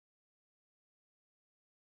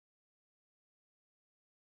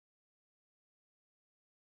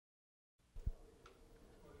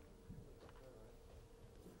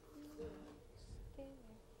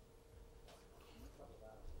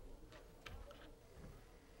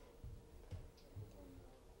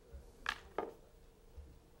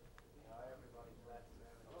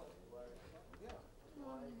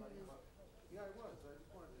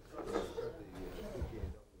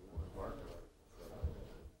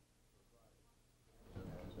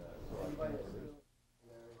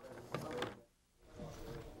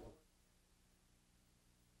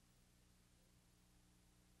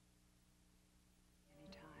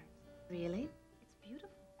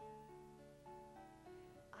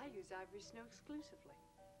use Ivory Snow exclusively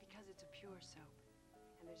because it's a pure soap.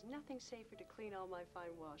 And there's nothing safer to clean all my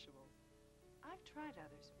fine washables. I've tried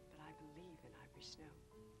others, but I believe in Ivory Snow.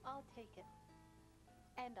 I'll take it.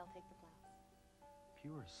 And I'll take the blouse.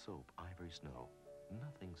 Pure soap Ivory Snow.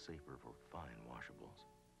 Nothing safer for fine washables.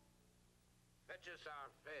 Fetch us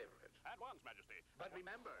our favorite. At once, Majesty. But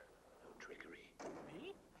remember, no trickery.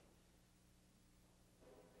 Me?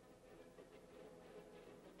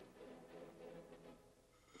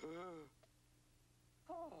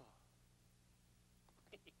 Oh.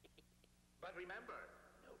 But remember,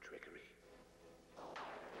 no trickery.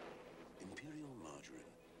 Imperial margarine.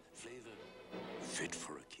 Flavor fit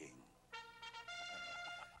for a king.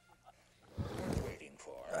 Waiting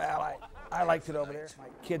for. Well, I liked it over there. My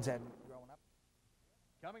kids hadn't grown up.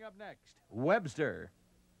 Coming up next, Webster.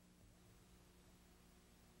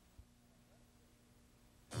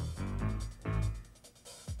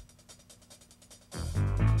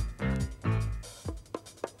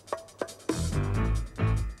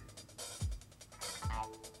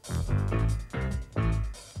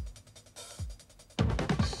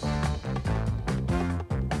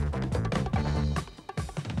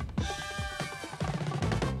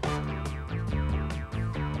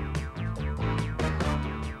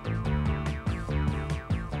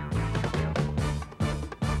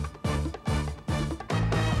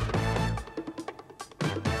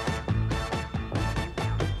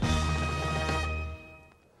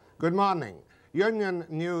 Good morning. Union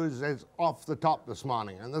news is off the top this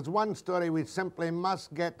morning, and there's one story we simply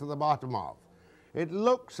must get to the bottom of. It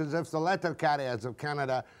looks as if the letter carriers of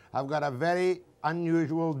Canada have got a very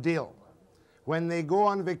unusual deal. When they go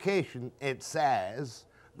on vacation, it says,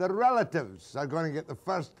 the relatives are going to get the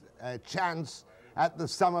first chance at the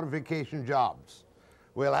summer vacation jobs.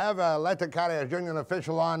 We'll have a letter carriers union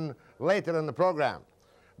official on later in the program.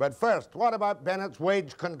 But first, what about Bennett's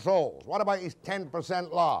wage controls? What about his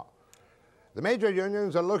 10% law? The major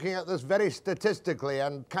unions are looking at this very statistically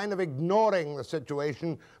and kind of ignoring the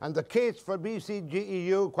situation, and the case for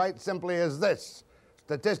B.C.G.E.U. quite simply is this,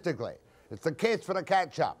 statistically. It's the case for a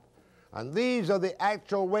catch-up. And these are the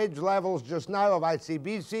actual wage levels just now of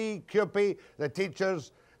ICBC, CUPE, the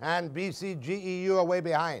teachers, and B.C.G.E.U. are way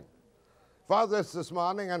behind. For this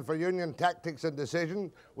morning, and for union tactics and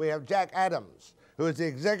decision, we have Jack Adams, who is the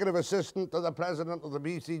executive assistant to the president of the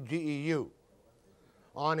B.C.G.E.U.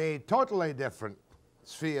 On a totally different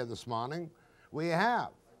sphere this morning, we have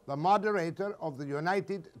the moderator of the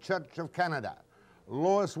United Church of Canada,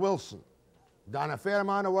 Lois Wilson. Done a fair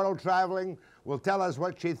amount of world traveling, will tell us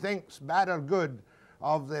what she thinks, bad or good,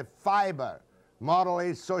 of the fibre,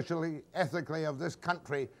 morally, socially, ethically, of this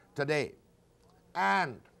country today.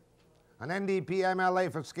 And an NDP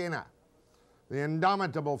MLA for Skeena, the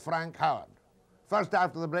indomitable Frank Howard. First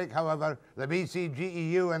after the break, however, the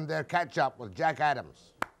B.C.G.E.U. and their catch-up with Jack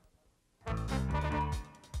Adams.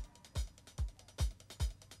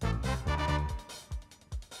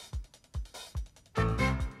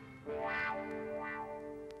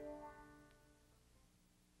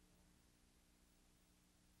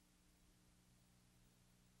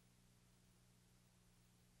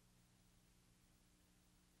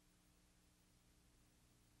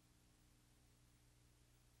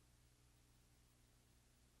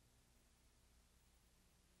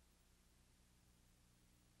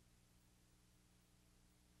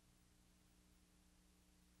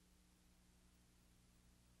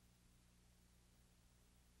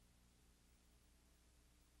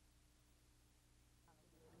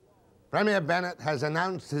 Premier Bennett has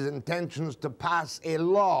announced his intentions to pass a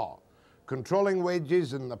law controlling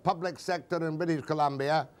wages in the public sector in British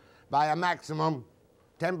Columbia by a maximum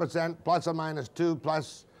 10% plus or minus 2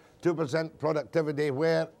 plus 2% productivity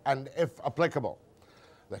where and if applicable.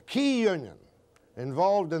 The key union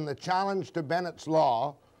involved in the challenge to Bennett's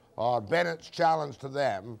law, or Bennett's challenge to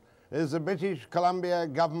them, is the British Columbia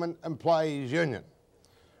Government Employees Union.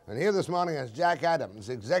 And here this morning is Jack Adams,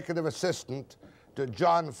 executive assistant to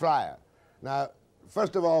John Fryer. Now,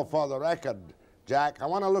 first of all, for the record, Jack, I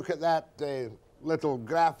want to look at that little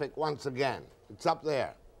graphic once again. It's up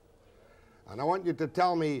there. And I want you to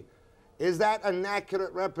tell me, is that an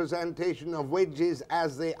accurate representation of wages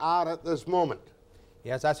as they are at this moment?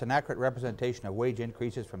 Yes, that's an accurate representation of wage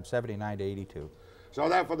increases from 79 to 82. So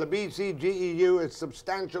therefore the B.C.G.E.U. is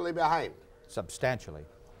substantially behind? Substantially.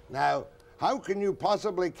 Now, how can you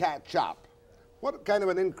possibly catch up? What kind of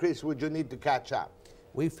an increase would you need to catch up?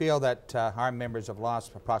 We feel that our members have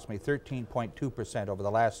lost approximately 13.2% over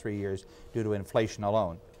the last 3 years due to inflation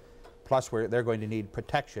alone. Plus, they're going to need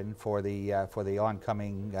protection for the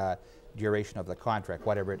oncoming duration of the contract,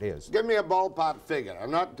 whatever it is. Give me a ballpark figure.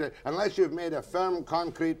 I'm not, unless you've made a firm,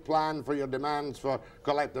 concrete plan for your demands for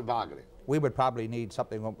collective bargaining. We would probably need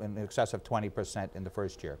something in excess of 20% in the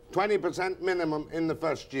first year. 20% minimum in the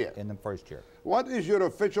first year? In the first year. What is your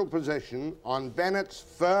official position on Bennett's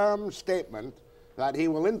firm statement that he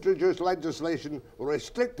will introduce legislation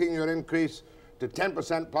restricting your increase to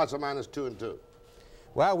 10% plus or minus 2 and 2?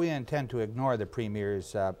 Well, we intend to ignore the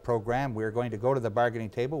Premier's program. We're going to go to the bargaining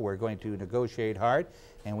table. We're going to negotiate hard,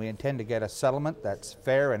 and we intend to get a settlement that's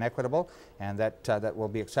fair and equitable, and that will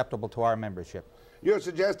be acceptable to our membership. You're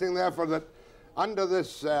suggesting, therefore, that under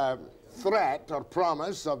this threat or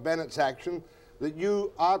promise of Bennett's action, that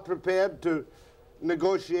you are prepared to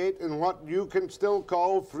negotiate in what you can still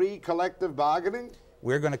call free collective bargaining?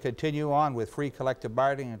 We're going to continue on with free collective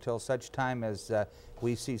bargaining until such time as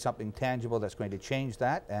we see something tangible that's going to change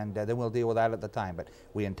that, and then we'll deal with that at the time. But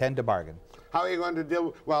we intend to bargain. How are you going to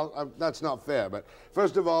deal? Well, that's not fair. But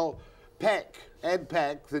first of all, Ed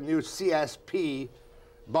Peck, the new CSP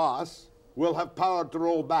boss, will have power to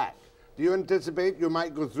roll back. Do you anticipate you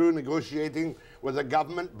might go through negotiating with a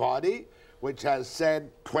government body which has said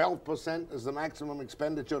 12% is the maximum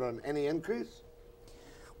expenditure on any increase?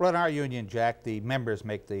 Well, in our union, Jack, the members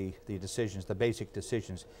make the decisions, the basic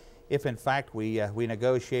decisions. If, in fact, we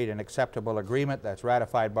negotiate an acceptable agreement that's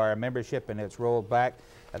ratified by our membership and it's rolled back,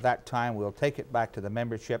 at that time we'll take it back to the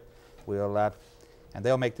membership, and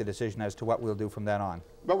they'll make the decision as to what we'll do from then on.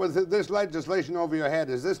 But with this legislation over your head,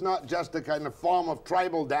 is this not just a kind of form of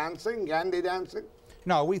tribal dancing, Gandhi dancing?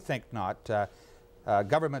 No, we think not.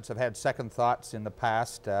 Governments have had second thoughts in the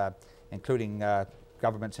past, including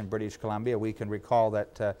governments in British Columbia. We can recall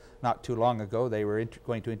that not too long ago they were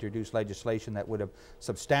going to introduce legislation that would have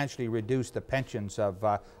substantially reduced the pensions of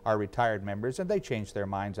our retired members, and they changed their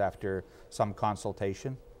minds after some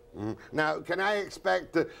consultation. Now, can I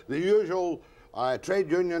expect the usual trade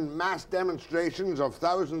union mass demonstrations of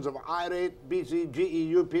thousands of irate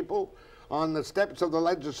B.C.G.E.U. people on the steps of the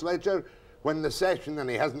legislature when the session, and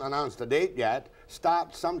he hasn't announced a date yet,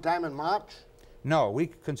 starts sometime in March? No, we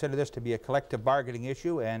consider this to be a collective bargaining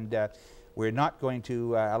issue, and we're not going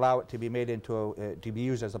to allow it to be made into to be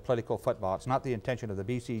used as a political football. It's not the intention of the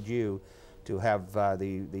B.C.G.E.U. to have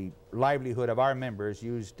the livelihood of our members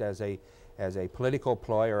used as a political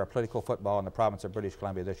ploy or a political football in the province of British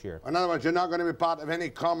Columbia this year. In other words, you're not going to be part of any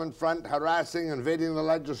common front harassing, invading the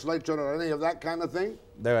legislature or any of that kind of thing?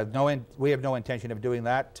 We have no intention of doing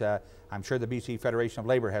that. I'm sure the BC Federation of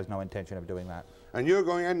Labour has no intention of doing that. And you're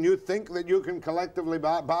going in, you think that you can collectively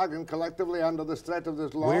bargain collectively under the threat of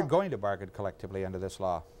this law? We're going to bargain collectively under this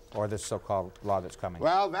law, or this so-called law that's coming.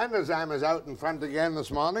 Well, Van der Zam is out in front again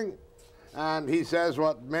this morning, and he says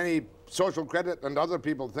what many social credit and other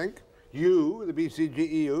people think. You, the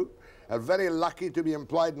B.C.G.E.U., are very lucky to be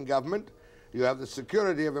employed in government. You have the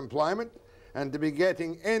security of employment, and to be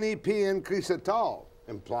getting any pay increase at all,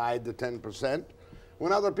 implied the 10%,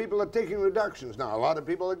 when other people are taking reductions. Now, a lot of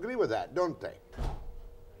people agree with that, don't they?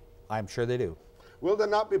 I'm sure they do. Will there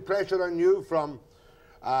not be pressure on you from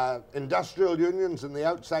industrial unions and the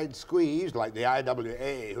outside squeeze, like the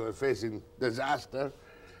IWA, who are facing disaster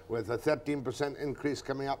with a 13% increase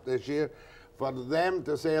coming up this year, for them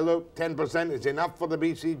to say, look, 10% is enough for the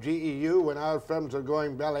B.C.G.E.U. when our firms are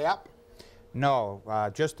going belly up? No,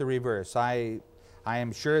 just the reverse. I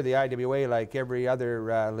am sure the IWA, like every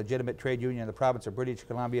other legitimate trade union in the province of British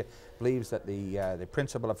Columbia, believes that the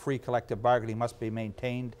principle of free collective bargaining must be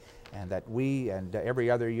maintained, and that we and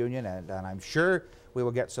every other union, and I'm sure we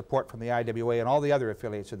will get support from the IWA and all the other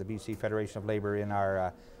affiliates of the BC Federation of Labour in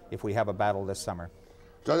our, if we have a battle this summer.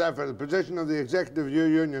 So therefore, the position of the Executive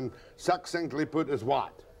Union, succinctly put, is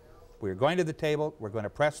what? We're going to the table. We're going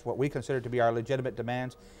to press what we consider to be our legitimate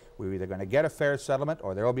demands. We're either going to get a fair settlement,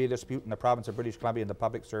 or there will be a dispute in the province of British Columbia in the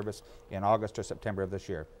public service in August or September of this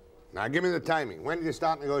year. Now give me the timing. When did you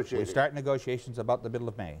start negotiating? We start negotiations about the middle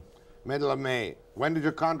of May. Middle of May. When did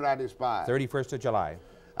your contract expire? 31st of July.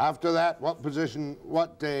 After that, what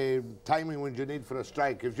timing would you need for a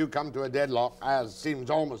strike if you come to a deadlock, as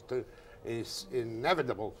seems almost is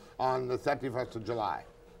inevitable, on the 31st of July?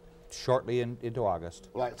 Shortly into August.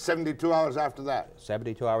 Like 72 hours after that?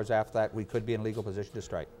 72 hours after that, we could be in legal position to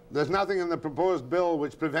strike. There's nothing in the proposed bill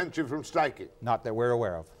which prevents you from striking? Not that we're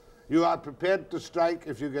aware of. You are prepared to strike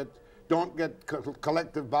if you don't get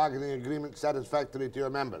collective bargaining agreement satisfactory to your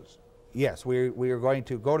members? Yes, we are going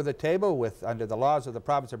to go to the table under the laws of the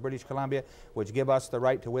province of British Columbia, which give us the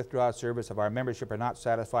right to withdraw service if our membership are not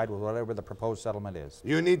satisfied with whatever the proposed settlement is.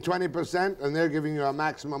 You need 20%, and they're giving you a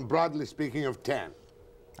maximum, broadly speaking, of 10.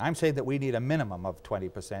 I'm saying that we need a minimum of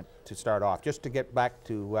 20% to start off, just to get back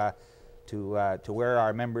to to where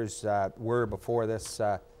our members were before this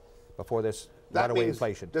runaway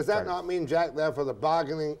inflation. Does that not mean, Jack, therefore, that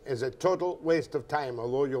bargaining is a total waste of time,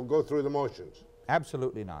 although you'll go through the motions?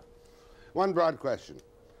 Absolutely not. One broad question.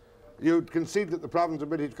 You concede that the province of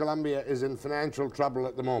British Columbia is in financial trouble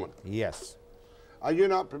at the moment? Yes. Are you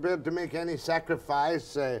not prepared to make any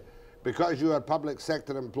sacrifice because you are public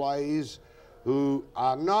sector employees who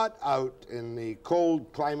are not out in the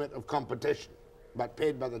cold climate of competition, but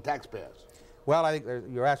paid by the taxpayers? Well, I think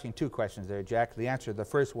you're asking two questions there, Jack. The answer to the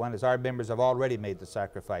first one is our members have already made the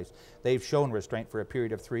sacrifice. They've shown restraint for a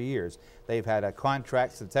period of 3 years. They've had a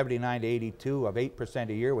contract since 79 to 82 of 8%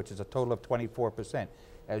 a year, which is a total of 24%.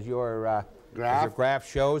 As your graph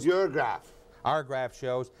shows. Your graph. Our graph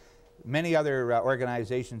shows. Many other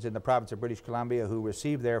organizations in the province of British Columbia who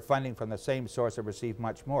receive their funding from the same source have received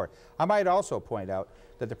much more. I might also point out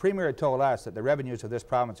that the Premier had told us that the revenues of this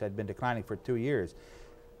province had been declining for 2 years.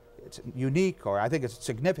 It's unique, or I think it's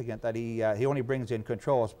significant, that he only brings in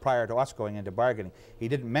controls prior to us going into bargaining. He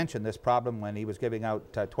didn't mention this problem when he was giving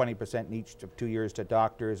out 20% in each of 2 years to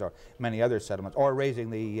doctors or many other settlements, or raising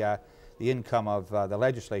the income of the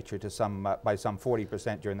legislature to by some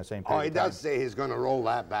 40% during the same period. Oh, he does say he's going to roll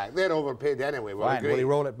that back. They'd overpaid anyway. Fine. Will he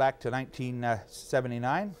roll it back to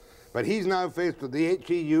 1979? But he's now faced with the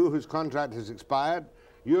H.E.U., whose contract has expired,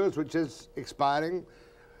 yours, which is expiring,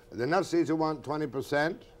 the nurses who want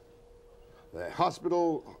 20%, the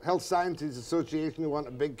Hospital Health Sciences Association who want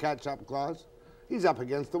a big catch-up clause. He's up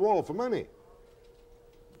against the wall for money.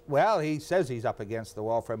 Well, he says he's up against the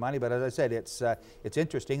wall for money, but as I said, it's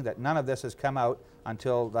interesting that none of this has come out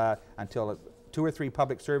until 2 or 3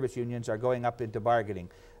 public service unions are going up into bargaining.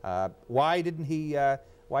 Why did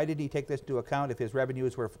he take this into account if his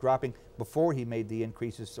revenues were dropping before he made the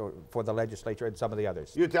increases for the legislature and some of the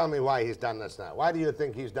others? You tell me why he's done this now. Why do you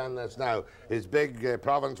think he's done this now? His big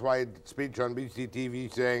province-wide speech on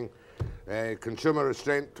BCTV saying consumer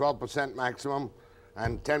restraint, 12% maximum,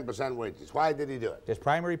 and 10% wages. Why did he do it? His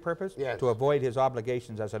primary purpose? Yes. To avoid his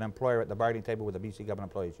obligations as an employer at the bargaining table with the BC Government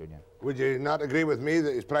Employees Union. Would you not agree with me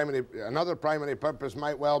that another primary purpose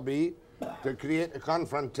might well be to create a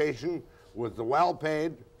confrontation with the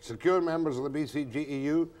well-paid, secure members of the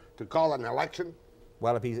B.C.G.E.U. to call an election?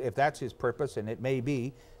 Well, if that's his purpose, and it may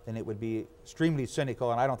be, then it would be extremely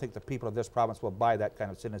cynical, and I don't think the people of this province will buy that kind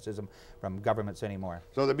of cynicism from governments anymore.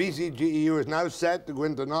 So the B.C.G.E.U. is now set to go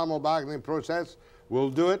into normal bargaining process. We'll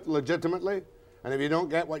do it legitimately, and if you don't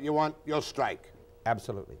get what you want, you'll strike.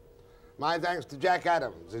 Absolutely. My thanks to Jack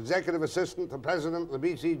Adams, Executive Assistant to President of the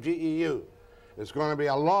B.C.G.E.U. It's going to be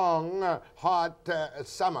a long, hot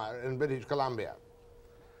summer in British Columbia.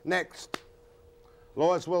 Next,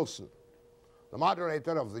 Lois Wilson, the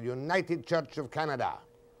moderator of the United Church of Canada.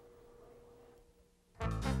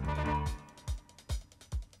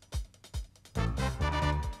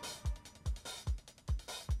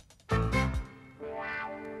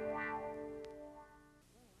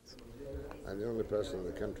 I'm the only person in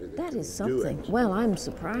the country that is something. Well, I'm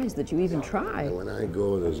surprised that you even try. And when I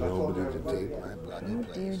go, there's nobody to take my bloody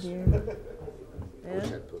place. Dear, dear.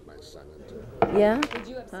 Wish I'd put my son into it. Yeah? Did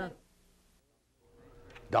you upset?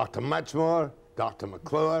 Dr. Muchmore, Dr.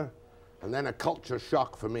 McClure, and then a culture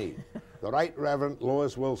shock for me. The Right Reverend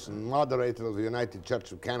Lois Wilson, moderator of the United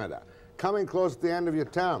Church of Canada. Coming close to the end of your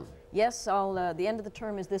term. Yes, the end of the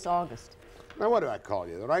term is this August. Now, what do I call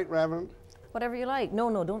you? The Right Reverend? Whatever you like.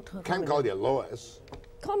 No, don't talk. Can't call you Lois.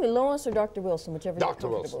 Call me Lois or Dr. Wilson, whichever you're Dr.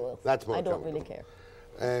 comfortable Wilson. with. That's more I don't comfortable. really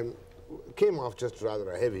care. Came off just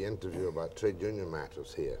rather a heavy interview about trade union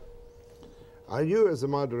matters here. Are you, as the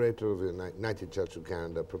moderator of the United Church of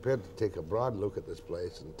Canada, prepared to take a broad look at this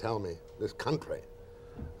place and tell me, this country,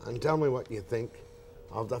 and tell me what you think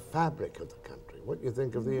of the fabric of the country, what you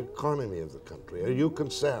think of the economy of the country? Are you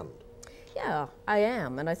concerned? Yeah, I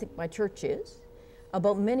am, and I think my church is,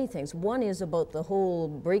 about many things. One is about the whole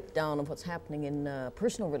breakdown of what's happening in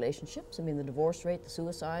personal relationships. I mean, the divorce rate, the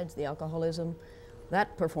suicides, the alcoholism,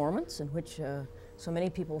 that performance in which so many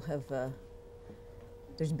people have,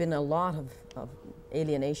 there's been a lot of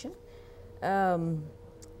alienation.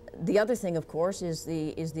 The other thing, of course, is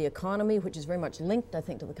the economy, which is very much linked, I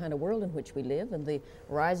think, to the kind of world in which we live and the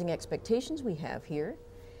rising expectations we have here.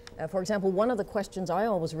 For example, one of the questions I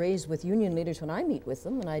always raise with union leaders when I meet with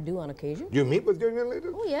them, and I do on occasion. You meet with union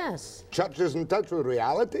leaders? Oh, yes. Church is in touch with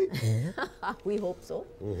reality? We hope so.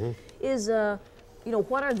 Is, you know,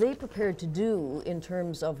 what are they prepared to do in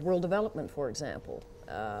terms of world development, for example?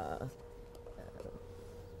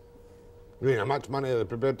 You mean how much money are they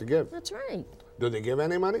prepared to give? That's right. Do they give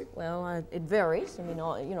any money? Well, it varies. I mean,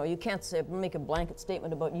 you know, you can't make a blanket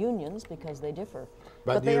statement about unions because they differ.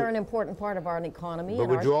 But they are an important part of our economy. But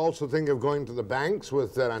would you also think of going to the banks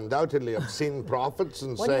with their undoubtedly obscene profits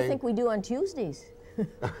and what saying... What do you think we do on Tuesdays?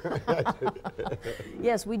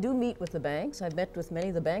 Yes, we do meet with the banks. I've met with many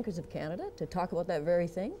of the bankers of Canada to talk about that very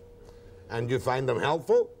thing. And you find them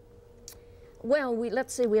helpful? Well,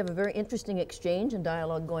 let's say we have a very interesting exchange and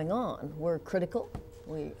dialogue going on. We're critical.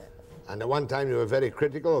 And at one time you were very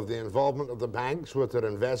critical of the involvement of the banks with their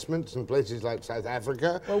investments in places like South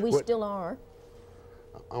Africa. Well, we still are.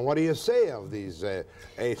 And what do you say of these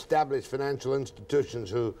established financial institutions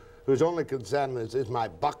whose only concern is my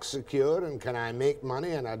buck secure and can I make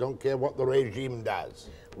money and I don't care what the regime does?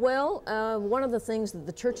 Well, one of the things that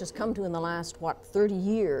the church has come to in the last, 30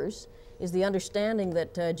 years is the understanding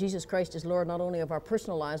that Jesus Christ is Lord not only of our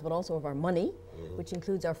personal lives but also of our money, which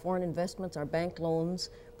includes our foreign investments, our bank loans,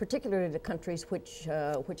 particularly to countries which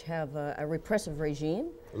have a repressive regime.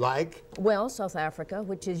 Like? Well, South Africa,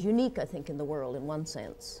 which is unique, I think, in the world in one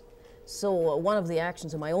sense. So one of the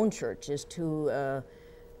actions of my own church is to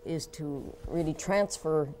really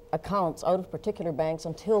transfer accounts out of particular banks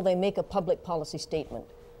until they make a public policy statement.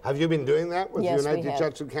 Have you been doing that with the United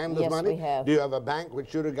Church of Canada's money? Yes, we have. Do you have a bank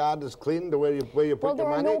which you regard as clean, to where you put your money? Well, there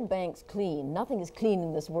are no banks clean. Nothing is clean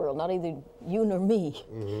in this world, not either you nor me.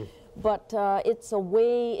 But it's a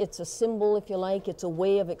way, it's a symbol, if you like, it's a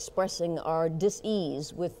way of expressing our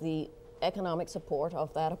dis-ease with the economic support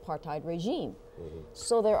of that apartheid regime.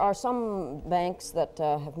 So there are some banks that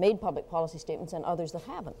have made public policy statements and others that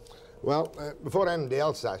haven't. Well, before anybody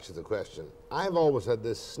else asks you the question, I've always had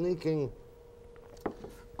this sneaking,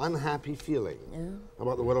 unhappy feeling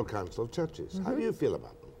about the World Council of Churches. How do you feel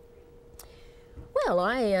about them? Well,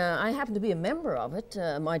 I happen to be a member of it.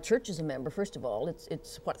 My church is a member, first of all.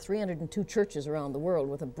 It's 302 churches around the world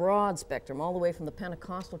with a broad spectrum, all the way from the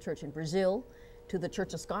Pentecostal church in Brazil to the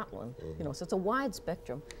Church of Scotland. You know, so it's a wide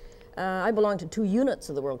spectrum. I belong to 2 units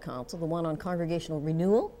of the World Council, the one on congregational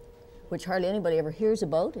renewal, which hardly anybody ever hears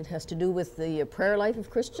about. It has to do with the prayer life of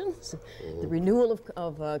Christians, the renewal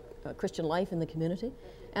of Christian life in the community.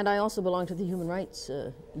 And I also belong to the human rights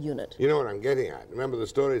unit. You know what I'm getting at? Remember the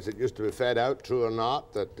stories that used to be fed out, true or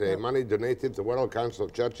not, that money donated to the World Council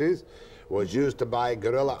of Churches was used to buy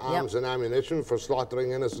guerrilla arms and ammunition for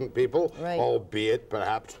slaughtering innocent people, albeit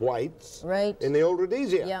perhaps whites, in the old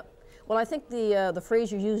Rhodesia. Yep. Well, I think the phrase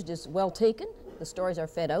you used is well taken. The stories are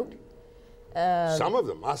fed out. Some of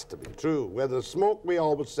them must have been true. Where there's smoke, we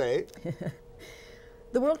always say.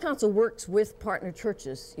 The World Council works with partner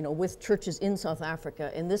churches, you know, with churches in South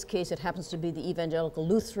Africa. In this case, it happens to be the Evangelical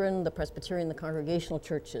Lutheran, the Presbyterian, the Congregational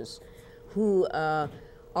churches, who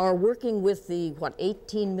are working with the,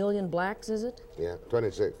 18 million blacks, is it? Yeah,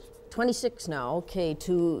 26. 26 now, okay,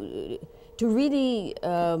 to really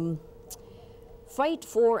fight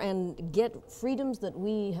for and get freedoms that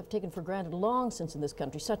we have taken for granted long since in this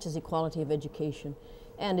country, such as equality of education.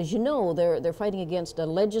 And as you know, they're fighting against a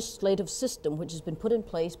legislative system which has been put in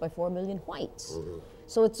place by 4 million whites.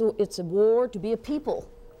 So it's a war to be a people.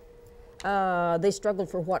 They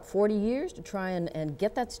struggled for 40 years to try and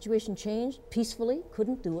get that situation changed peacefully,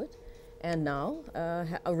 couldn't do it. And now,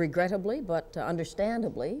 regrettably, but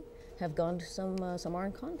understandably, have gone to some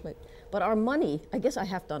armed conflict. But our money, I guess I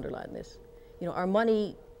have to underline this, you know, our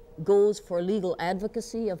money goes for legal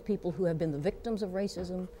advocacy of people who have been the victims of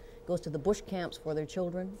racism, goes to the bush camps for their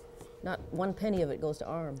children. Not one penny of it goes to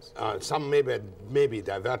arms. Some may be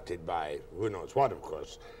diverted by who knows what, of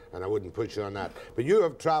course, and I wouldn't push you on that. But you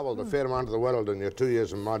have traveled a fair amount of the world in your 2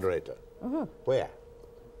 years as Moderator. Where?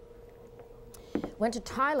 Went to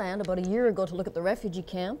Thailand about a year ago to look at the refugee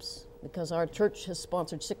camps, because our church has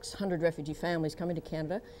sponsored 600 refugee families coming to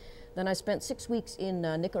Canada. Then I spent 6 weeks in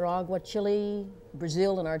Nicaragua, Chile,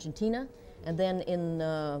 Brazil, and Argentina. And then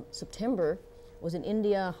in September, was in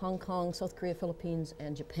India, Hong Kong, South Korea, Philippines,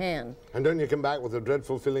 and Japan. And don't you come back with a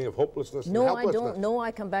dreadful feeling of hopelessness and helplessness? No, I don't. No,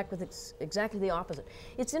 I come back with exactly the opposite.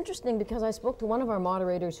 It's interesting because I spoke to one of our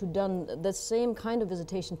moderators who'd done the same kind of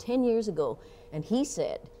visitation 10 years ago, and he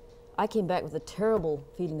said, I came back with a terrible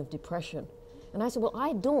feeling of depression. And I said, well,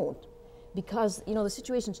 I don't, because, you know, the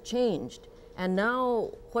situation's changed. And now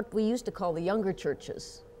what we used to call the younger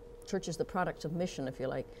churches, the products of mission, if you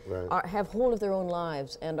like, have hold of their own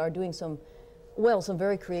lives and are doing some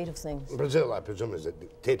very creative things. Brazil, I presume, is a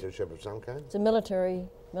dictatorship of some kind? It's a military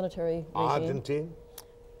regime. Argentina?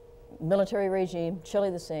 Military regime. Chile,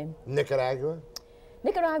 the same. Nicaragua?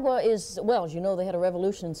 Nicaragua is, well, as you know, they had a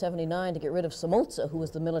revolution in '79 to get rid of Somoza, who was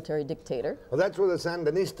the military dictator. Well, that's where the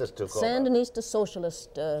Sandinistas took over. Sandinista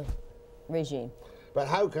socialist regime. But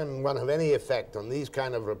how can one have any effect on these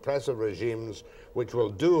kind of repressive regimes which will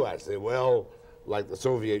do as they will, like the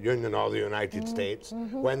Soviet Union or the United States,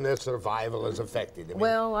 when their survival is affected?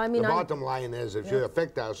 I mean, the bottom line is, if you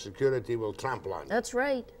affect our security, we'll trample on it. That's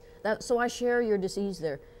right. So I share your disease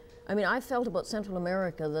there. I mean, I felt about Central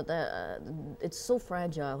America that it's so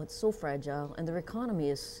fragile, and their economy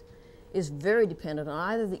is very dependent on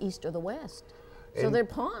either the East or the West. So they're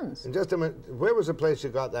pawns. And just a minute, where was the place you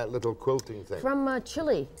got that little quilting thing? From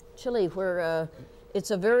Chile, where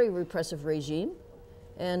it's a very repressive regime.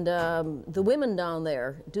 And the women down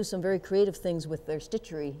there do some very creative things with their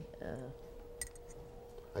stitchery.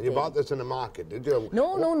 And you bought this in the market, did you?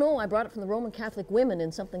 No. I brought it from the Roman Catholic women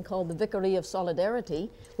in something called the Vicary of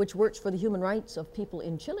Solidarity, which works for the human rights of people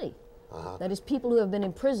in Chile. That is, people who have been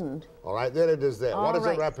imprisoned. All right, there it is there. What does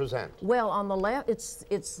it represent? Well, on the left,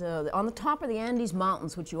 it's on the top of the Andes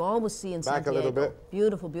Mountains, which you always see in Santiago. Back a little bit.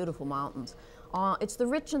 Beautiful, beautiful mountains. It's the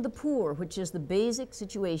rich and the poor, which is the basic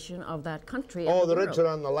situation of that country. Oh, the rich are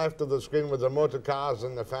on the left of the screen with their motor cars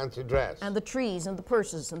and the fancy dress. And the trees and the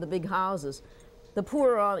purses and the big houses. The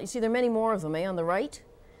poor are, you see, there are many more of them, on the right.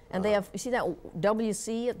 And they have, you see that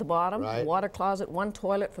WC at the bottom? Right. Water closet, one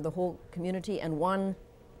toilet for the whole community, and one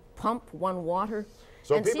pump, one water.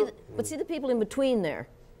 So and see the people in between there,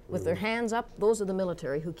 with their hands up, those are the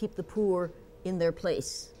military who keep the poor in their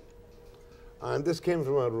place. And this came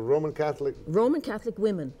from a Roman Catholic? Roman Catholic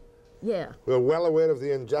women, yeah. We're well aware of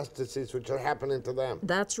the injustices which are happening to them.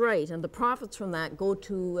 That's right, and the profits from that go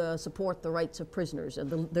to support the rights of prisoners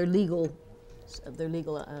and their legal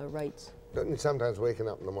rights. Don't you sometimes waking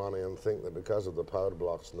up in the morning and think that because of the power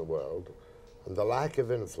blocks in the world and the lack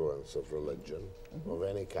of influence of religion of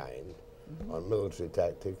any kind on military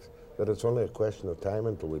tactics, that it's only a question of time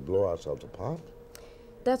until we blow ourselves apart?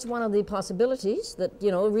 That's one of the possibilities that,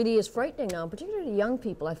 really is frightening now, particularly young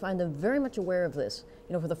people. I find them very much aware of this.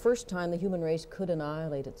 For the first time, the human race could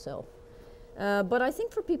annihilate itself. But I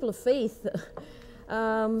think for people of faith,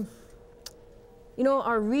 our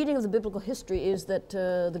reading of the biblical history is that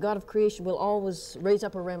the God of creation will always raise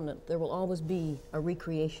up a remnant. There will always be a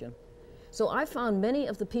recreation. So I found many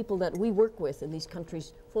of the people that we work with in these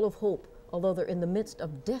countries full of hope, although they're in the midst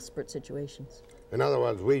of desperate situations. In other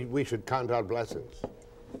words, we should count our blessings.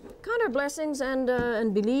 Count our blessings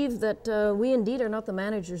and believe that we indeed are not the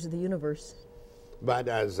managers of the universe. But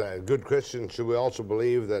as good Christians, should we also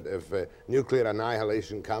believe that if nuclear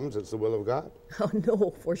annihilation comes, it's the will of God? Oh,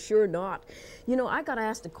 no, for sure not. I got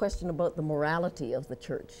asked a question about the morality of the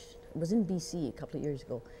church. It was in B.C. a couple of years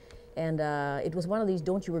ago. And it was one of these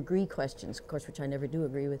don't you agree questions, of course, which I never do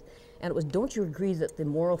agree with. And it was, don't you agree that the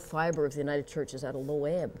moral fiber of the United Church is at a low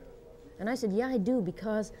ebb? And I said, yeah, I do,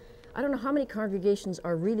 because I don't know how many congregations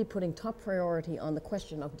are really putting top priority on the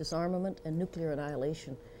question of disarmament and nuclear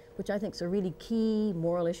annihilation, which I think is a really key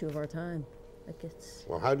moral issue of our time.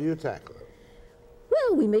 Well, how do you tackle it?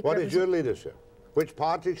 Well, we make... What is your leadership? Which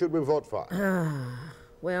party should we vote for?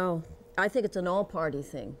 Well, I think it's an all-party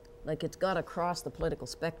thing. Like, it's got to cross the political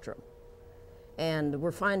spectrum. And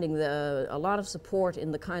we're finding a lot of support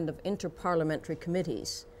in the kind of interparliamentary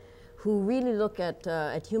committees who really look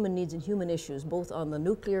at human needs and human issues, both on the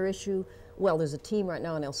nuclear issue. Well, there's a team right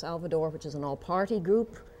now in El Salvador, which is an all-party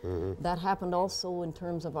group. That happened also in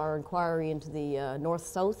terms of our inquiry into the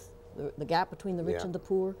north-south, the gap between the rich and the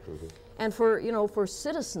poor. And for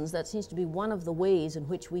citizens, that seems to be one of the ways in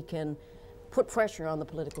which we can put pressure on the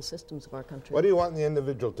political systems of our country. What do you want the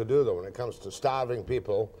individual to do, though, when it comes to starving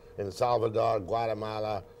people in El Salvador,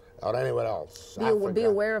 Guatemala, or anywhere else? Be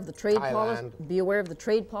aware of the trade Thailand. Be aware of the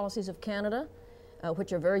trade policies of Canada,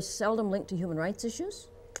 which are very seldom linked to human rights issues,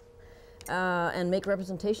 and make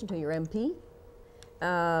representation to your MP.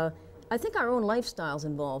 I think our own lifestyle's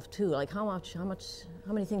involved too. Like how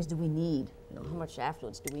many things do we need? How much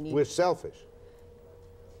affluence do we need? We're selfish.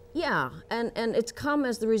 Yeah, and it's come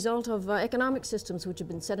as the result of economic systems which have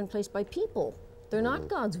been set in place by people. They're not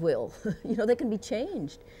God's will. They can be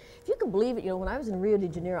changed. If you can believe it, when I was in Rio de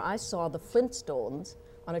Janeiro, I saw the Flintstones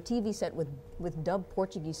on a TV set with dubbed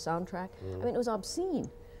Portuguese soundtrack. I mean, it was obscene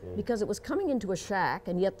because it was coming into a shack,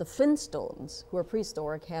 and yet the Flintstones, who are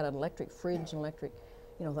prehistoric, had an electric fridge and electric,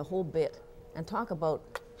 the whole bit. And talk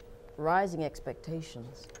about rising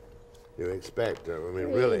expectations. You expect,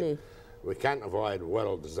 really, we can't avoid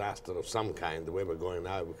world disaster of some kind the way we're going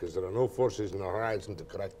now because there are no forces in the horizon to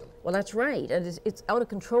correct them. Well, that's right. And it's out of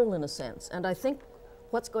control in a sense. And I think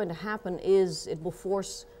what's going to happen is it will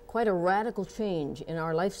force quite a radical change in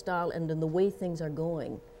our lifestyle and in the way things are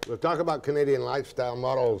going. We'll talk about Canadian lifestyle,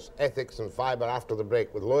 morals, ethics, and fibre after the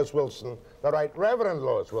break with Lois Wilson, the Right Reverend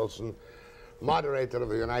Lois Wilson, Moderator of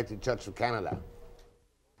the United Church of Canada.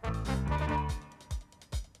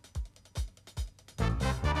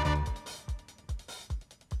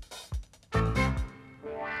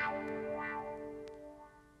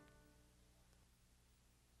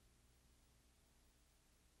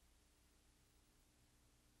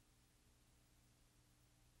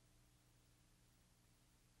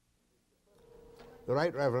 The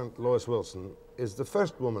Right Reverend Lois Wilson is the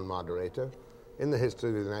first woman moderator in the history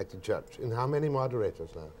of the United Church. In how many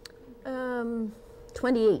moderators now?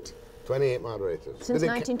 28. 28 moderators. Since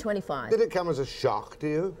 1925. Did it come as a shock to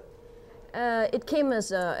you? It came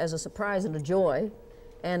as a surprise and a joy,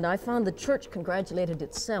 and I found the church congratulated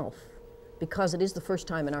itself because it is the first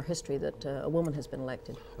time in our history that a woman has been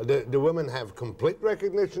elected. Do women have complete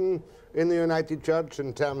recognition in the United Church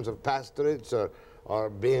in terms of pastorates or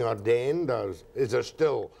being ordained, or is there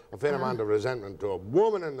still a fair amount of resentment to a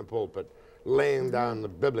woman in the pulpit laying down the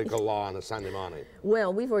biblical law on a Sunday morning?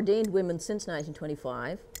 Well, we've ordained women since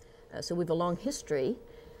 1925, so we've a long history.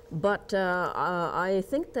 But I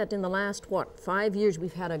think that in the last, 5 years,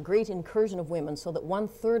 we've had a great incursion of women, so that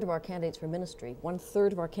 1/3 of our candidates for ministry,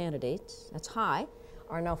 1/3 of our candidates, that's high,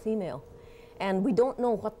 are now female. And we don't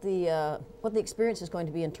know what the experience is going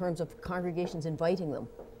to be in terms of congregations inviting them.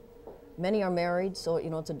 Many are married, so you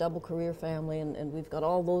know it's a double career family, and we've got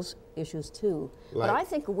all those issues too. But I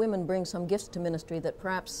think women bring some gifts to ministry that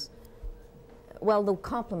perhaps, well, they'll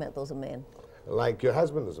complement those of men. Like your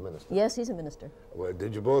husband is a minister? Yes, he's a minister. Well,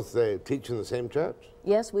 did you both teach in the same church?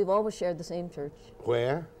 Yes, we've always shared the same church.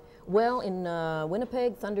 Where? Well, in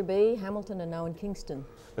Winnipeg, Thunder Bay, Hamilton, and now in Kingston.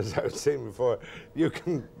 As I was saying before, you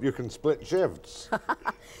can split shifts.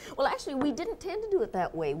 Well, actually, we didn't tend to do it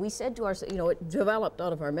that way. We said to ourselves, you know, it developed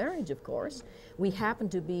out of our marriage, of course. We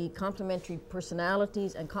happened to be complementary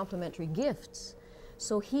personalities and complementary gifts.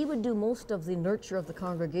 So he would do most of the nurture of the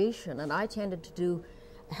congregation, and I tended to do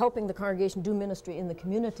helping the congregation do ministry in the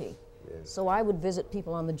community. Yes. So I would visit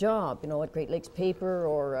people on the job, you know, at Great Lakes Paper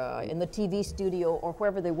or in the TV studio or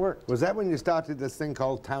wherever they worked. Was that when you started this thing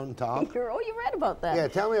called Town Talk? Oh, you read about that. Yeah,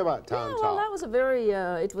 tell me about Town Talk. Well, that was a very,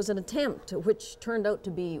 it was an attempt which turned out to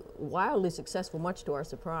be wildly successful, much to our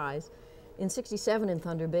surprise, in '67 in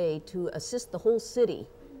Thunder Bay to assist the whole city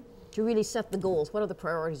to really set the goals. What are the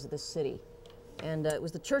priorities of this city? And it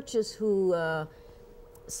was the churches who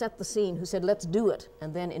set the scene, who said, let's do it,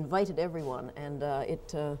 and then invited everyone, and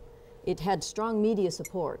it had strong media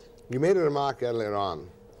support. You made a remark earlier on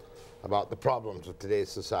about the problems of today's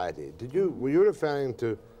society. Were you referring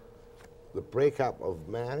to the breakup of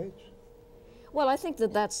marriage? Well, I think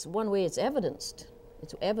that that's one way it's evidenced.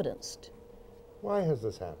 It's evidenced. Why has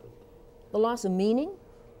this happened? The loss of meaning.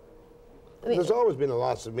 I mean, there's always been a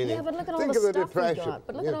loss of meaning. Yeah, but look at all Think the of the stuff depression. we got.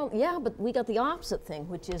 But look at all, yeah, but we got the opposite thing,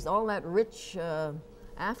 which is all that rich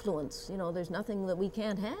affluence. You know, there's nothing that we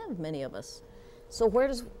can't have, many of us. So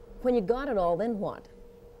when you got it all, then what?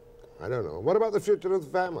 I don't know. What about the future of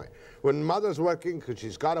the family? When mother's working because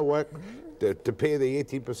she's got to work to pay the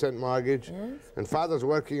 18% mortgage, and father's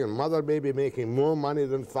working and mother may be making more money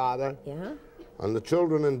than father, and the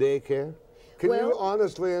children in daycare, can you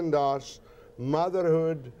honestly endorse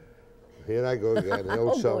motherhood? Here I go again,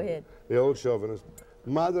 the old chauvinist.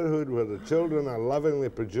 Motherhood where the children are lovingly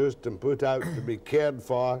produced and put out to be cared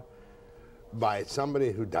for by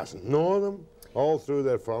somebody who doesn't know them all through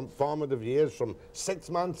their formative years from 6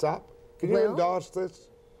 months up. Can you endorse this?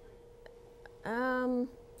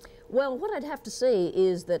 Well, what I'd have to say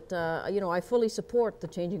is that, you know, I fully support the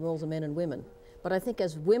changing roles of men and women. But I think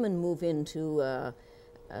as women move into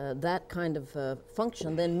that kind of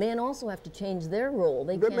function, then men also have to change their role.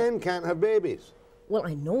 But men can't have babies. Well,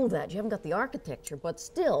 I know that. You haven't got the architecture, but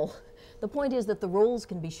still, the point is that the roles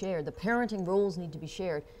can be shared. The parenting roles need to be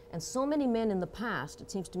shared. And so many men in the past, it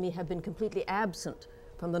seems to me, have been completely absent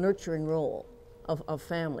from the nurturing role of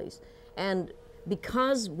families. And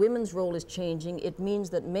because women's role is changing, it means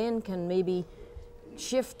that men can maybe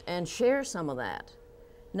shift and share some of that.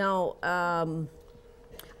 Now,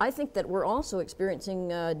 I think that we're also experiencing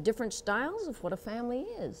different styles of what a family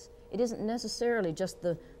is. It isn't necessarily just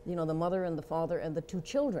the mother and the father and the 2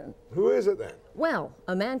 children. Who is it then? Well,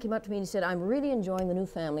 a man came up to me and he said, I'm really enjoying the new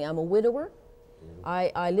family. I'm a widower.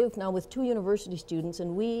 I live now with 2 university students,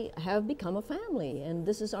 and we have become a family, and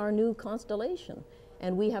this is our new constellation.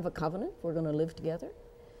 And we have a covenant. We're going to live together.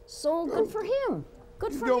 So good for him.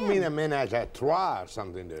 Good for him. You don't mean a ménage à trois or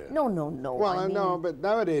something, do you? No, no, no. Well, I know, but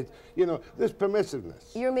nowadays, you know, this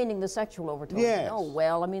permissiveness. You're meaning the sexual overtone? Yes. Oh,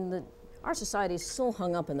 well, I mean, our society is so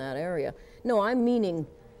hung up in that area. No, I'm meaning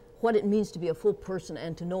what it means to be a full person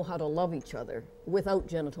and to know how to love each other without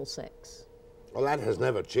genital sex. Well, that has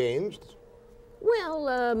never changed.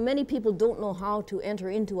 Well, many people don't know how to enter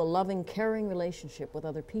into a loving, caring relationship with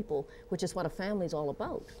other people, which is what a family is all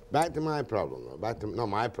about. Back to my problem, though. Not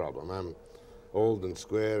my problem. I'm old and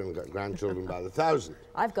square and got grandchildren by the thousand.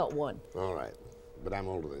 I've got 1. All right, but I'm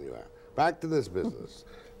older than you are. Back to this business.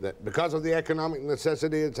 That because of the economic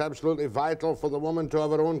necessity, it's absolutely vital for the woman to have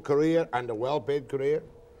her own career and a well-paid career.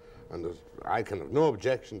 And I can have no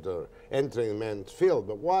objection to entering the men's field,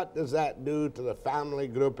 but what does that do to the family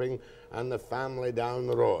grouping and the family down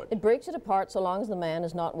the road? It breaks it apart so long as the man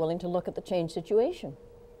is not willing to look at the changed situation.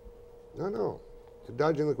 No. You're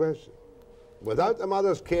dodging the question. Without the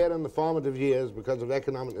mother's care in the formative years because of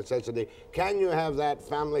economic necessity, can you have that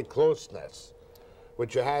family closeness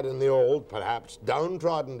which you had in the old, perhaps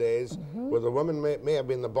downtrodden days, where the woman may have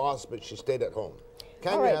been the boss, but she stayed at home?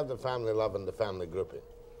 Can you have the family love and the family grouping?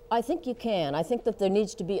 I think you can. I think that there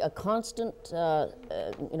needs to be a constant,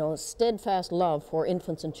 steadfast love for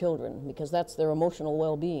infants and children, because that's their emotional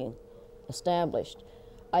well-being established.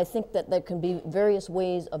 I think that there can be various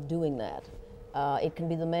ways of doing that. It can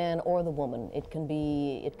be the man or the woman. It can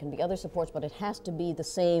be other supports, but it has to be the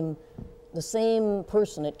same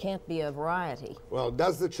person. It can't be a variety. Well,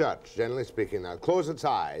 does the church, generally speaking, now close its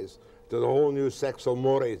eyes to the whole new sexual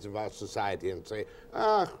mores of our society and say,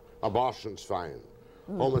 abortion's fine,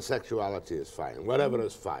 homosexuality is fine, whatever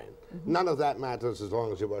is fine. None of that matters as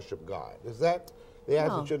long as you worship God. Is that the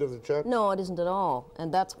attitude of the church? No, it isn't at all.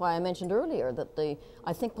 And that's why I mentioned earlier that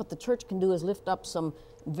I think what the church can do is lift up some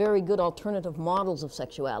very good alternative models of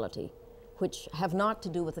sexuality, which have not to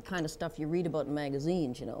do with the kind of stuff you read about in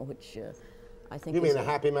magazines, which I think You mean a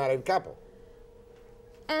happy married couple?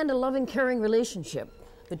 And a loving, caring relationship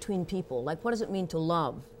between people. Like, what does it mean to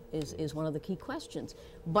love is one of the key questions.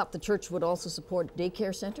 But the church would also support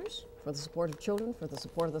daycare centers for the support of children, for the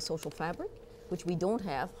support of the social fabric, which we don't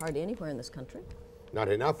have hardly anywhere in this country. Not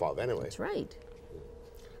enough of, anyway. That's right.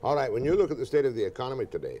 All right, when you look at the state of the economy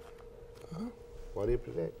today, what do you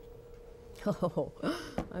predict? Oh,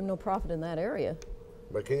 I'm no prophet in that area.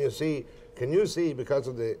 But can you see, because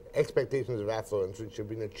of the expectations of affluence which have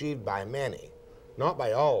been achieved by many, not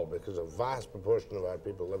by all, because a vast proportion of our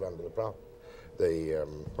people live under the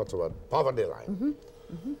poverty line.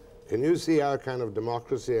 Can you see our kind of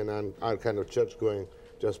democracy and our kind of church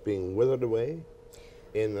just being withered away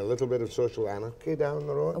in a little bit of social anarchy down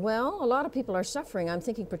the road? Well, a lot of people are suffering. I'm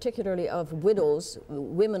thinking particularly of widows,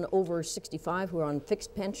 women over 65 who are on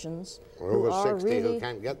fixed pensions. Or over 60 who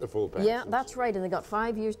can't get the full pension. Yeah, that's right, and they got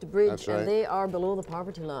 5 years to bridge, That's right. and they are below the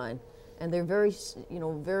poverty line. And they're very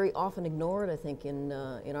often ignored, I think, in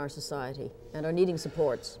our society, and are needing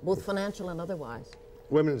supports, both financial and otherwise.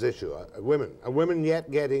 Women's issue. Are women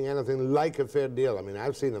yet getting anything like a fair deal? I mean,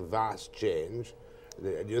 I've seen a vast change.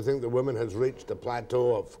 Do you think the woman has reached a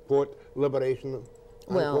plateau of, quote, liberation?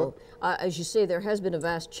 Well, as you say, there has been a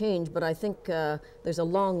vast change, but I think there's a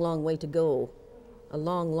long, long way to go. A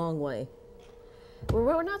long, long way.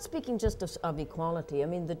 We're not speaking just of equality. I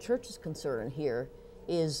mean, the church's concern here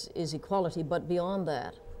is equality, but beyond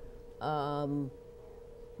that,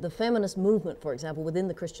 the feminist movement, for example, within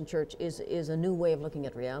the Christian church is a new way of looking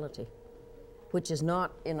at reality, which is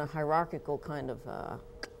not in a hierarchical kind of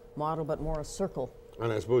model, but more a circle.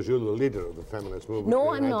 And I suppose you're the leader of the feminist movement.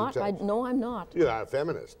 No, I'm not. No, I'm not. You are a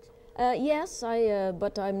feminist. Yes,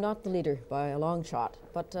 but I'm not the leader by a long shot.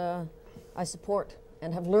 But I support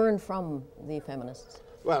and have learned from the feminists.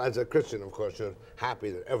 Well, as a Christian, of course, you're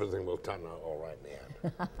happy that everything will turn out all right in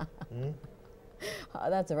the end.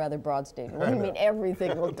 That's a rather broad statement. What do you mean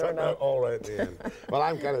everything will turn out? All right in the end. Well,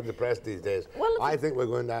 I'm kind of depressed these days. Well, I think we're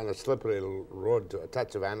going down a slippery road to a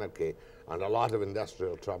touch of anarchy and a lot of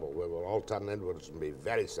industrial trouble where we'll all turn inwards and be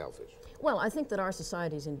very selfish. Well, I think that our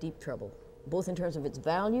society is in deep trouble, both in terms of its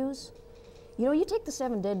values. You take the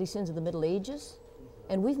 7 deadly sins of the Middle Ages,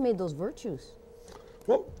 and we've made those virtues.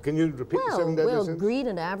 Well, can you repeat the 7 deadly sins? Well, greed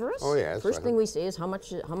and avarice. Oh, yes. First thing we say is how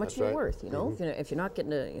much you're worth, Mm-hmm. If you're not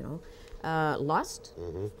getting lust,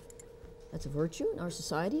 that's a virtue in our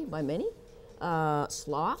society by many.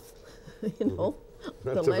 Sloth, the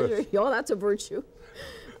leisure. Yeah, that's a virtue.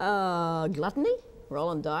 Gluttony, we're all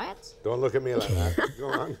on diets. Don't look at me like that. Go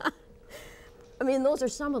on. I mean, those are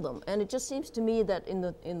some of them, and it just seems to me that in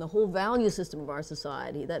the whole value system of our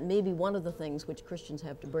society, that may be one of the things which Christians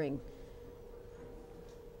have to bring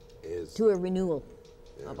to a renewal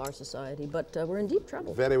of our society. But we're in deep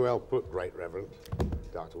trouble. Very well put, Right Reverend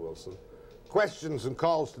Dr. Wilson. Questions and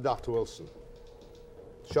calls to Dr. Wilson.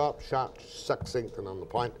 Sharp, succinct, and on the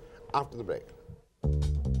point after the break.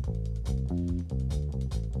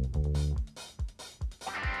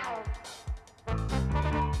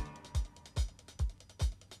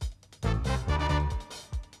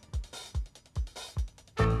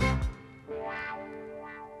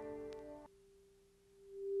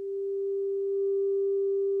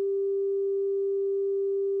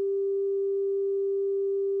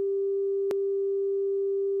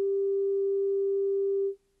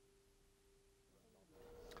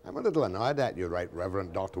 a little annoyed at you, Right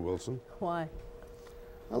Reverend Dr. Wilson. Why?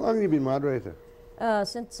 How long have you been moderator?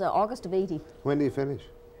 Since August of 80. When do you finish?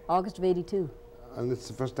 August of 82. And it's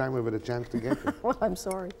the first time we've had a chance to get you. Well, I'm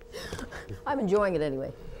sorry. I'm enjoying it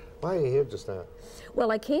anyway. Why are you here just now?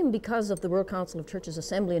 Well, I came because of the World Council of Churches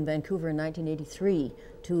Assembly in Vancouver in 1983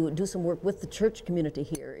 to do some work with the church community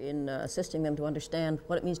here in assisting them to understand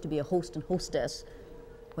what it means to be a host and hostess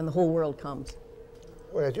when the whole world comes.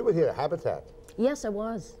 Well, you were here at Habitat. Yes, I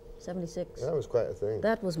was. 76. That was quite a thing.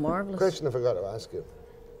 That was marvelous. Question I forgot to ask you.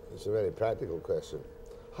 It's a very practical question.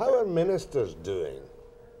 How are ministers doing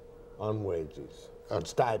on wages, on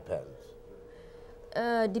stipends?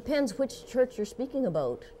 Depends which church you're speaking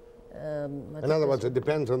about. In other words, it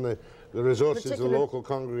depends on the resources of the local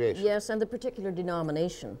congregation. Yes, and the particular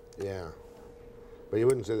denomination. Yeah. But you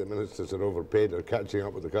wouldn't say that ministers are overpaid or catching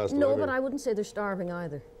up with the cost of living? No, but I wouldn't say they're starving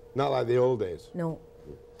either. Not like the old days? No.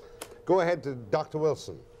 Go ahead to Dr.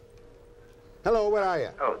 Wilson. Hello, where are you?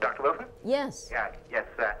 Oh, Dr. Wilson? Yes. Yeah, yes.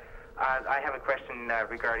 I have a question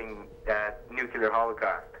regarding nuclear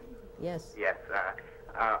holocaust. Yes. Yes.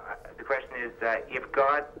 The question is, if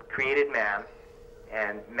God created man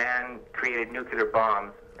and man created nuclear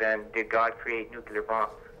bombs, then did God create nuclear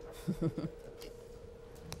bombs?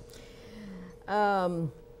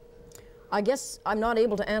 I guess I'm not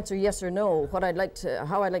able to answer yes or no. How I'd like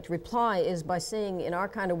to reply is by saying in our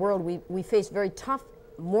kind of world we face very tough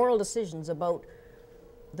moral decisions about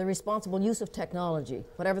the responsible use of technology,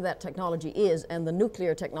 whatever that technology is, and the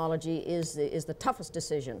nuclear technology is the toughest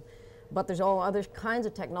decision. But there's all other kinds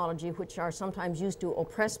of technology which are sometimes used to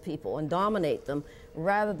oppress people and dominate them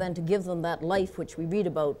rather than to give them that life which we read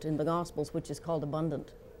about in the Gospels, which is called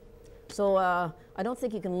abundant. So I don't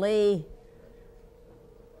think you can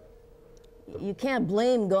you can't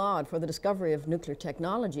blame God for the discovery of nuclear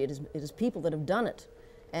technology. It is people that have done it.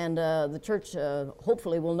 And the church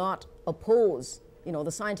hopefully will not oppose,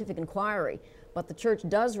 the scientific inquiry. But the church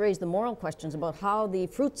does raise the moral questions about how the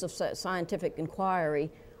fruits of scientific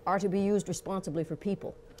inquiry are to be used responsibly for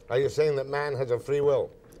people. Are you saying that man has a free will?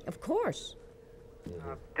 Of course.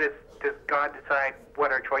 Does God decide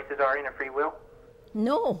what our choices are in a free will?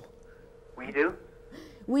 No. We do?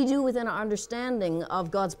 We do within our understanding of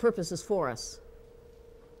God's purposes for us.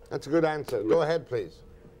 That's a good answer. Go ahead, please.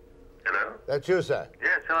 Hello? That's you, sir.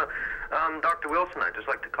 Yes, hello. Dr. Wilson, I'd just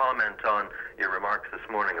like to comment on your remarks this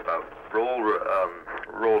morning about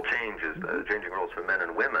role changes, changing roles for men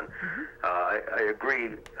and women. I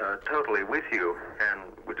agree totally with you, and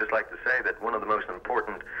would just like to say that one of the most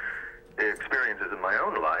important experiences in my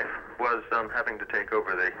own life was having to take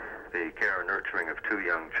over the care and nurturing of two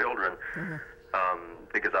young children.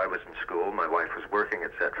 Because I was in school, my wife was working,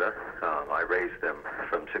 etc. I raised them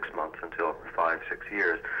from 6 months until 5, 6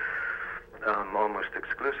 years. Almost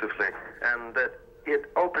exclusively, and that it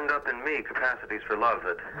opened up in me capacities for love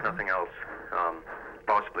that nothing else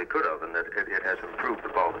possibly could have, and that it has improved the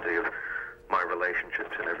quality of my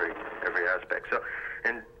relationships in every aspect. So,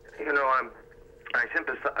 and I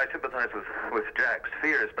sympathize with Jack's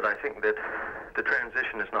fears, but I think that the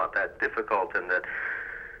transition is not that difficult, and that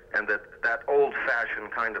old-fashioned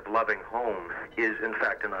kind of loving home is in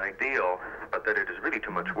fact an ideal, but that it is really too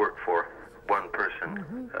much work for one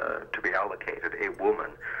person to be allocated, a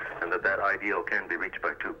woman, and that ideal can be reached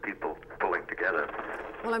by two people pulling together.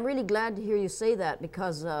 Well, I'm really glad to hear you say that,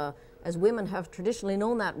 because as women have traditionally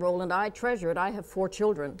known that role, and I treasure it. I have 4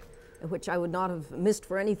 children, which I would not have missed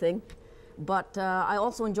for anything. But I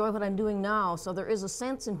also enjoy what I'm doing now, so there is a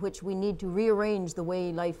sense in which we need to rearrange the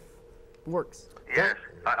way life works. Yes,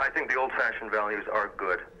 I think the old-fashioned values are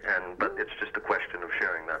good, but it's just a question of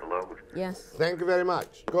sharing that load. Yes. Thank you very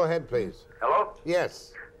much. Go ahead, please. Hello?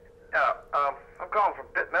 Yes. I'm calling from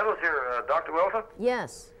Pitt Meadows here, Dr. Wilson.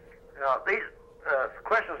 Yes. These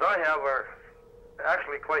questions I have are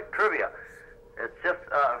actually quite trivia. It's just,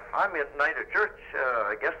 I'm in United Church,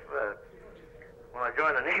 I guess, when I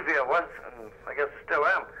joined the Navy I was, and I guess still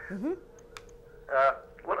am.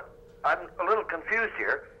 I'm a little confused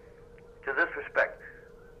here to this respect.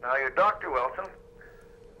 Now, you're Dr. Wilson.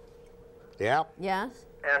 Yeah. Yes.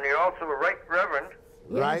 And you're also a Right Reverend.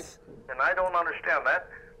 Yes. Right. And I don't understand that.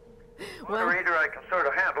 Moderator I can sort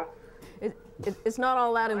of handle. It's not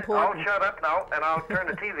all that important. I'll shut up now, and I'll turn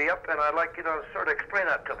the TV up, and I'd like you to sort of explain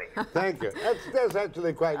that to me. Thank you. That's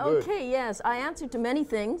actually quite good. Okay, yes. I answered to many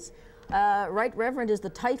things. Right Reverend is the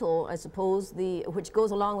title, I suppose, which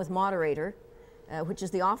goes along with Moderator, which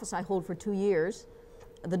is the office I hold for 2 years.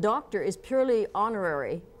 The doctor is purely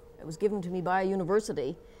honorary. It was given to me by a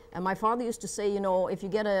university. And my father used to say,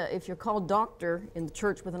 if you're called doctor in the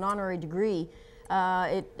church with an honorary degree,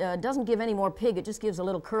 it doesn't give any more pig, it just gives a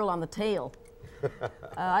little curl on the tail.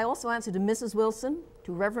 I also answered to Mrs. Wilson,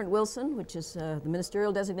 to Reverend Wilson, which is the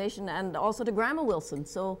ministerial designation, and also to Grandma Wilson.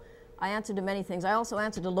 So I answer to many things. I also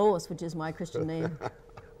answer to Lois, which is my Christian name.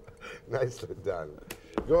 Nicely done.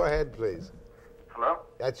 Go ahead, please. Hello?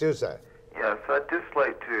 That's you, sir. Yes, I'd just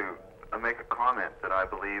like to make a comment that I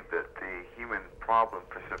believe that the human problem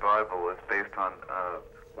for survival is based on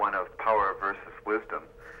one of power versus wisdom.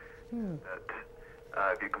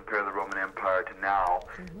 That if you compare the Roman Empire to now,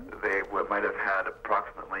 they might have had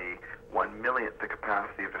approximately 1/1,000,000th the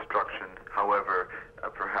capacity of destruction. However,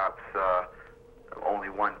 perhaps only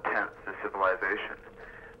 1/10 the civilization.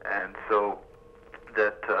 And so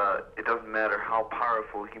that it doesn't matter how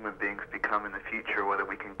powerful human beings become in the future, whether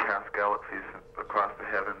we can cast galaxies across the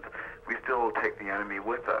heavens, we still take the enemy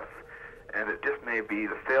with us. And it just may be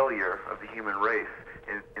the failure of the human race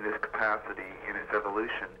in its capacity, in its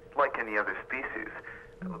evolution, like any other species.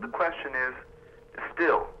 The question is,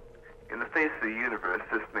 still, in the face of the universe,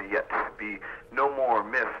 this may yet be no more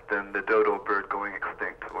myth than the dodo bird going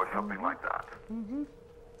extinct or something like that.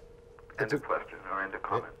 End of question or end of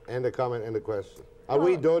comment? End of comment, end of question. Are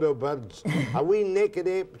we dodo birds? Are we naked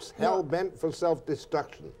apes hell-bent for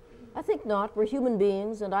self-destruction? I think not. We're human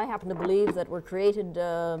beings, and I happen to believe that we're created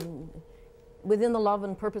within the love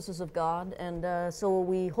and purposes of God, and so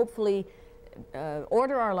we hopefully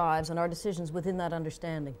order our lives and our decisions within that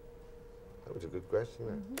understanding. That was a good question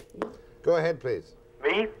there. Go ahead, please.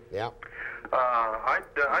 Me? Yeah.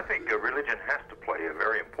 I think religion has to play a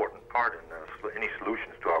very important part in any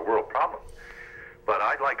solutions to our world problems. But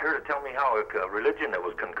I'd like her to tell me how a religion that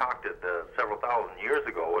was concocted several thousand years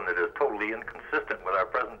ago and that is totally inconsistent with our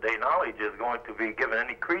present-day knowledge is going to be given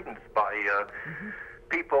any credence by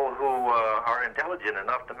people who are intelligent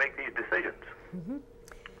enough to make these decisions.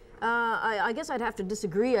 I guess I'd have to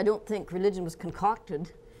disagree. I don't think religion was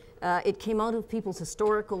concocted. It came out of people's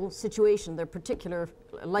historical situation, their particular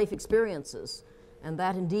life experiences. And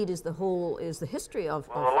that indeed is the history of...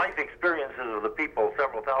 Well, the life experiences of the people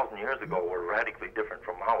several thousand years ago were radically different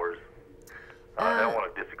from ours. I don't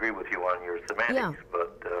want to disagree with you on your semantics,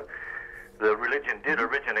 but the religion did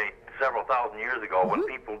originate several thousand years ago when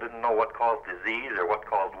people didn't know what caused disease or what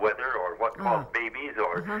caused weather or what caused babies,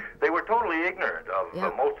 or they were totally ignorant of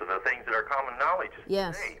most of the things that are common knowledge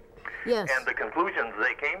today. And the conclusions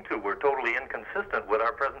they came to were totally inconsistent with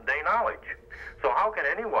our present-day knowledge. So how can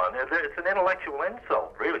anyone, it's an intellectual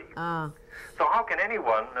insult, really. So how can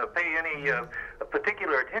anyone pay any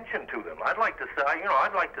particular attention to them? I'd like to say,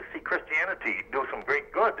 I'd like to see Christianity do some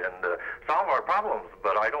great good and solve our problems,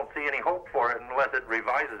 but I don't see any hope for it unless it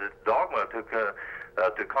revises its dogma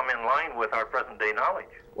to come in line with our present-day knowledge.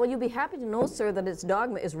 Well, you'll be happy to know, sir, that its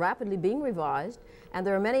dogma is rapidly being revised, and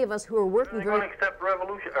there are many of us who are working very... Are they going to accept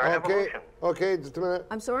revolution, or evolution? Okay, just a minute.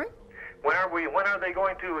 I'm sorry? When are they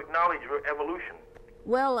going to acknowledge evolution?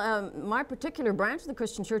 Well, my particular branch of the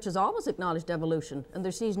Christian church has always acknowledged evolution, and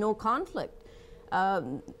there sees no conflict.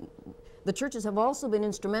 The churches have also been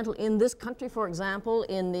instrumental in this country, for example,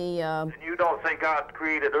 in the... And you don't think God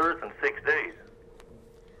created Earth in 6 days?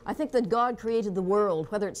 I think that God created the world,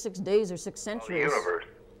 whether it's 6 days or 6 centuries, the universe,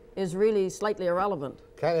 is really slightly irrelevant.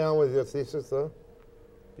 Carry on with your thesis, though.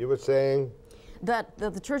 You were saying... That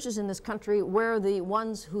the churches in this country were the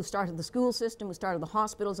ones who started the school system, who started the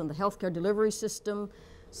hospitals and the healthcare delivery system,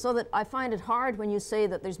 so that I find it hard when you say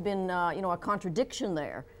that there's been, a contradiction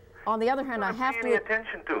there. On the other hand, I have to... Pay any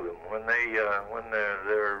attention to them when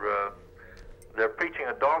they're preaching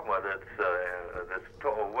a dogma that's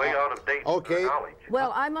way out of date with their knowledge.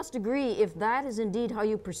 Well, I must agree. If that is indeed how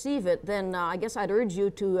you perceive it, then I guess I'd urge you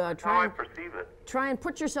to try and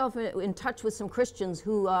put yourself in touch with some Christians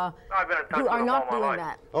who are not doing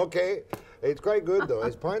that. Okay, it's quite good though.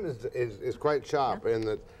 His point is quite sharp in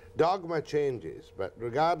that dogma changes, but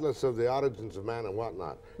regardless of the origins of man and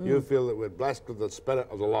whatnot, you feel that we're blessed with the Spirit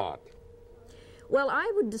of the Lord. Well,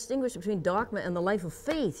 I would distinguish between dogma and the life of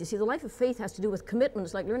faith. You see, the life of faith has to do with commitment.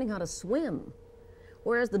 It's like learning how to swim.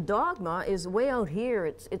 Whereas the dogma is way out here.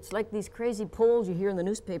 It's like these crazy polls you hear in the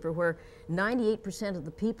newspaper where 98% of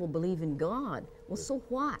the people believe in God. Well, so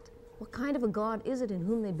what? What kind of a God is it in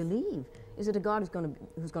whom they believe? Is it a God who's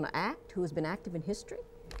going to act, who has been active in history?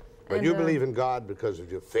 But you believe in God because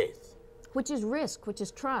of your faith. Which is risk, which is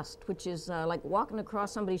trust, which is like walking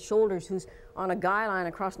across somebody's shoulders who's on a guy line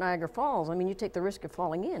across Niagara Falls. I mean, you take the risk of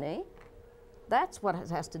falling in, eh? That's what it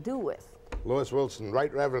has to do with. Lois Wilson,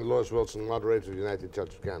 Right Reverend Lois Wilson, Moderator of the United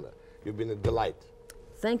Church of Canada. You've been a delight.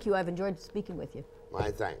 Thank you. I've enjoyed speaking with you. My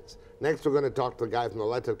thanks. Next, we're going to talk to the guy from the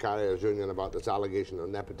Letter Carriers Union about this allegation of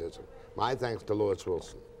nepotism. My thanks to Lois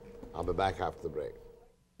Wilson. I'll be back after the break.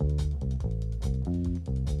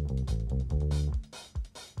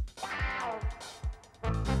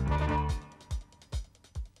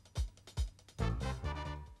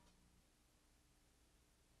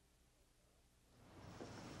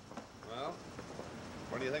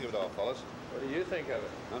 do you think of it all, fellas? What do you think of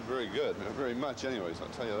it? Not very good. Not very much, anyways, I'll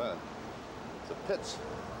tell you that. It's a pits.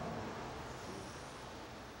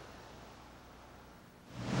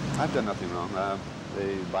 I've done nothing wrong.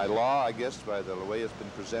 By law, I guess, by the way it's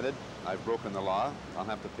been presented, I've broken the law. I'll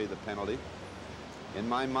have to pay the penalty. In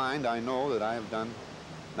my mind, I know that I have done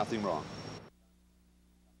nothing wrong.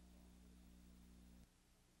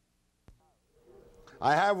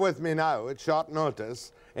 I have with me now, at short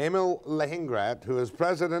notice, Emil Lehingrat, who is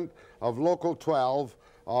president of Local 12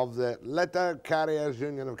 of the Letter Carriers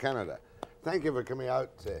Union of Canada. Thank you for coming out,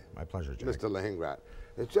 my pleasure, Jack. Mr. Lehingrat.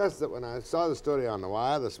 It's just that when I saw the story on the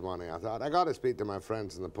wire this morning, I thought, I got to speak to my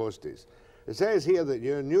friends in the posties. It says here that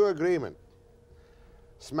your new agreement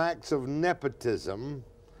smacks of nepotism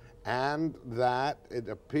and that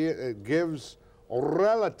it gives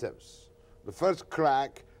relatives the first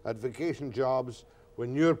crack at vacation jobs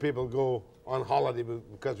when your people go on holiday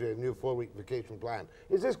because we have a new 4-week vacation plan.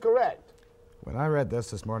 Is this correct? When I read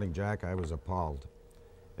this morning, Jack, I was appalled.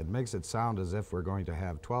 It makes it sound as if we're going to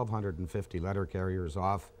have 1,250 letter carriers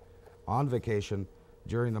off on vacation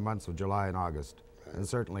during the months of July and August, and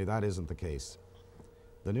certainly that isn't the case.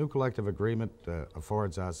 The new collective agreement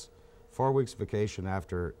affords us 4 weeks vacation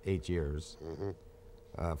after 8 years,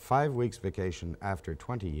 5 weeks vacation after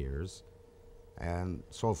 20 years, and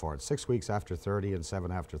so forth. 6 weeks after 30 and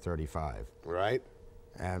 7 after 35. Right.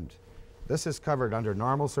 And this is covered under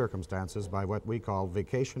normal circumstances by what we call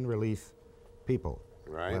vacation relief people,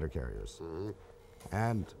 right. Letter carriers.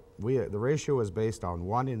 And the ratio is based on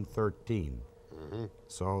 1 in 13.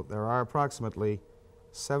 So there are approximately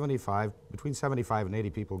between 75 and 80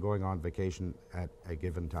 people going on vacation at a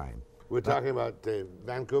given time. We're talking about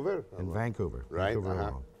Vancouver? In Vancouver. Right. Vancouver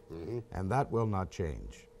alone. And that will not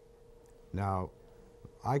change. Now,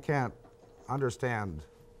 I can't understand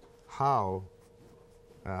how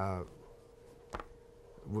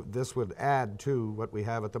this would add to what we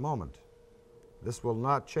have at the moment. This will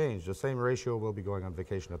not change. The same ratio will be going on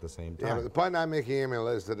vacation at the same time. Yeah, but the point I'm making, Emil,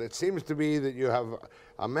 is that it seems to be that you have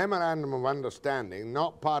a memorandum of understanding,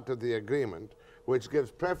 not part of the agreement, which gives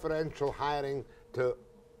preferential hiring to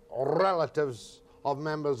relatives of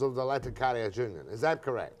members of the Letter Carriers Union. Is that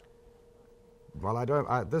correct?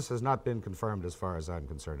 Well, this has not been confirmed as far as I'm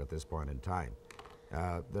concerned at this point in time.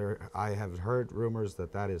 I have heard rumors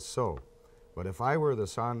that that is so. But if I were the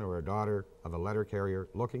son or a daughter of a letter carrier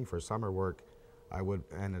looking for summer work,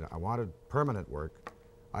 and I wanted permanent work,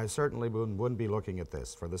 I certainly wouldn't be looking at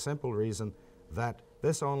this for the simple reason that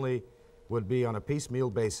this only would be on a piecemeal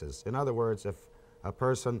basis. In other words, if a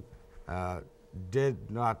person did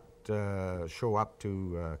not show up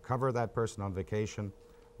to cover that person on vacation,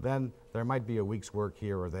 then there might be a week's work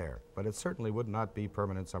here or there, but it certainly would not be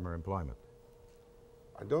permanent summer employment.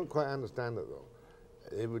 I don't quite understand it,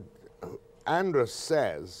 though. Andrus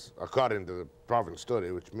says, according to the province study,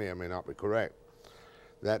 which may or may not be correct,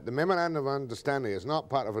 that the memorandum of understanding is not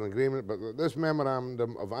part of an agreement, but that this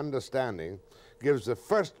memorandum of understanding gives the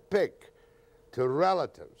first pick to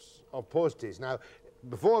relatives of posties. Now,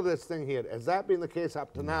 before this thing here, has that been the case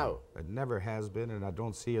up to now? It never has been, and I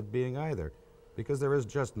don't see it being either, because there is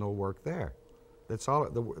just no work there. That's all.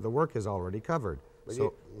 The work is already covered. But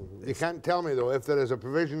so you can't tell me, though, if there is a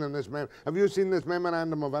provision in this have you seen this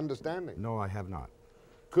memorandum of understanding? No, I have not.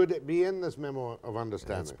 Could it be in this memo of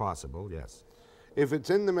understanding? It's possible, yes. If it's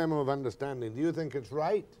in the memo of understanding, do you think it's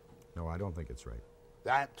right? No, I don't think it's right.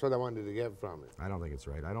 That's what I wanted to get from it. I don't think it's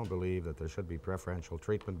right. I don't believe that there should be preferential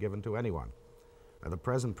treatment given to anyone. The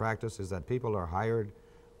present practice is that people are hired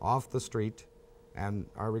off the street and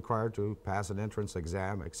are required to pass an entrance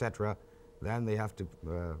exam, etc. Then they have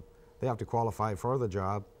to qualify for the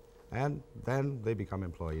job, and then they become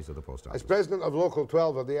employees of the post office. As president of Local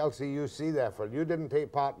 12 of the LCUC, therefore, you didn't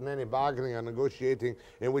take part in any bargaining or negotiating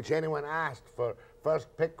in which anyone asked for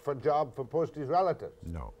first pick for job for posties relatives?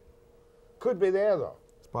 No. Could be there, though.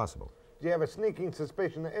 It's possible. Do you have a sneaking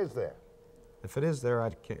suspicion it is there? If it is there,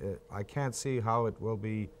 I can't see how it will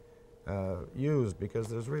be used, because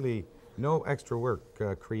there's really no extra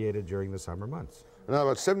work created during the summer months. In other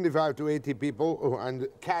words, 75 to 80 people and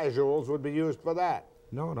casuals would be used for that?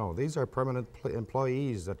 No, these are permanent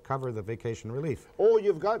employees that cover the vacation relief. Oh,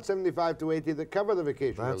 you've got 75 to 80 that cover the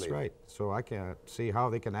vacation relief? That's right. So I can't see how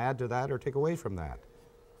they can add to that or take away from that.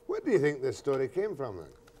 Where do you think this story came from, then?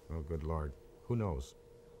 Oh, good Lord. Who knows?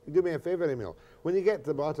 Do me a favor, Emil. When you get to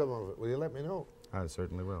the bottom of it, will you let me know? I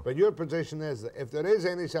certainly will. But your position is that if there is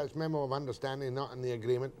any such memo of understanding not in the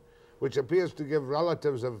agreement, which appears to give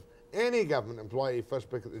relatives of any government employee first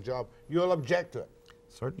pick at the job, you'll object to it?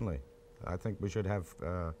 Certainly. I think we should have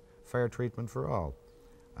fair treatment for all.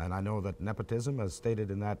 And I know that nepotism, as stated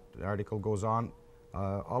in that article, goes on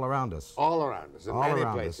all around us. All around us, in many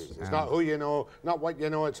places. It's not who you know, not what you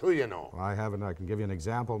know, it's who you know. I can give you an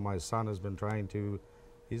example. My son has been trying to,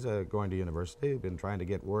 he's going to university, been trying to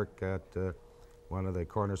get work at one of the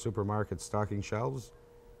corner supermarket stocking shelves.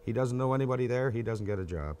 He doesn't know anybody there, he doesn't get a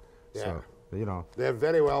job. Yeah. So, you know. They're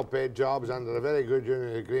very well paid jobs under a very good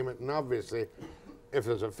union agreement, and obviously, if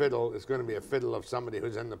there's a fiddle, it's going to be a fiddle of somebody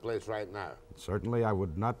who's in the place right now. Certainly, I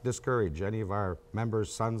would not discourage any of our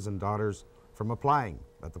members' sons and daughters from applying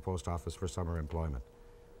at the post office for summer employment.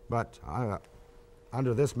 But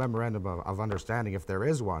under this memorandum of understanding, if there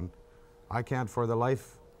is one, I can't for the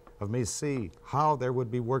life of me see how there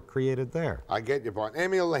would be work created there. I get your point.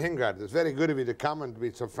 Emil Lehingrat, it's very good of you to come and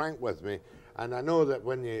be so frank with me. And I know that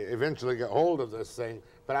when you eventually get hold of this thing,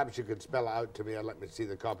 perhaps you could spell it out to me and let me see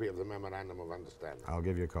the copy of the Memorandum of Understanding. I'll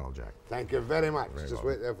give you a call, Jack. Thank you very much. Very Just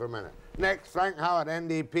well. wait there for a minute. Next, Frank Howard,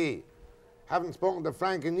 NDP. Haven't spoken to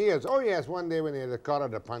Frank in years. Oh, yes, one day when he had a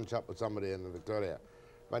corridor punch up with somebody in the Victoria.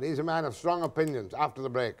 But he's a man of strong opinions. After the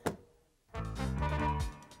break.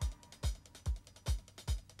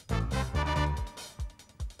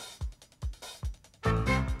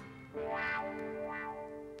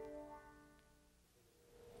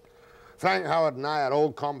 Frank Howard and I are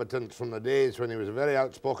old combatants from the days when he was a very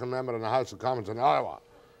outspoken member in the House of Commons in Ottawa.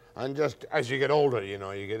 And just as you get older, you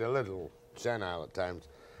know, you get a little senile at times.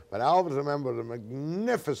 But I always remember the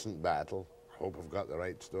magnificent battle, hope I've got the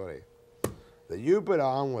right story, that you put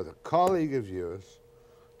on with a colleague of yours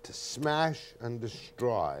to smash and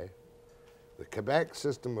destroy the Quebec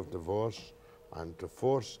system of divorce and to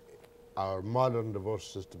force our modern divorce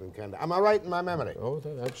system in Canada. Am I right in my memory? Oh,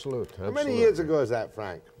 absolute. How many years ago is that,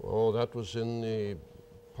 Frank? Oh, that was in the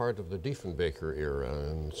part of the Diefenbaker era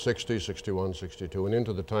in 60, 61, 62, and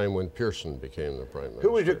into the time when Pearson became the Prime Minister.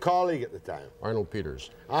 Who was your colleague at the time? Arnold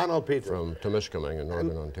Peters. Arnold Peters. From Temiskaming in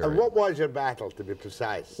Northern Ontario. And what was your battle, to be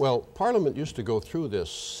precise? Well, Parliament used to go through this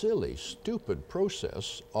silly, stupid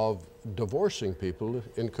process of divorcing people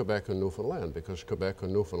in Quebec and Newfoundland because Quebec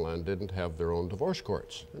and Newfoundland didn't have their own divorce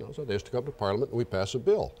courts. You know, so they used to come to Parliament and we pass a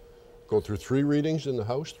bill. Go through 3 readings in the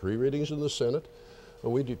House, 3 readings in the Senate,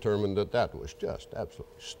 and we determined that that was just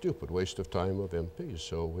absolutely stupid waste of time of MPs.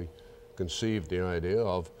 So we conceived the idea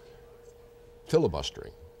of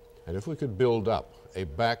filibustering. And if we could build up a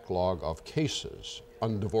backlog of cases,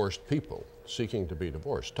 undivorced people seeking to be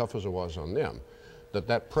divorced, tough as it was on them,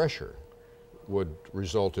 that pressure would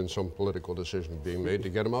result in some political decision being made to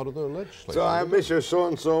get them out of the legislature. So I'm Mr.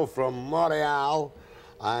 So-and-so from Montreal,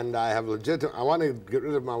 and I have I want to get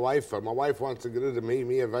rid of my wife, or my wife wants to get rid of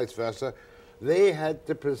me and vice versa. They had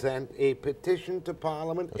to present a petition to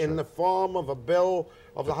Parliament in the form of a bill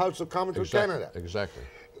of the House of Commons of Canada. Exactly.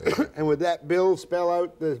 And would that bill spell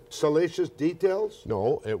out the salacious details?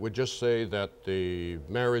 No, it would just say that the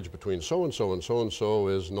marriage between so-and-so and so-and-so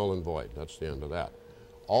is null and void. That's the end of that.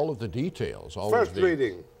 All of the details, all First of the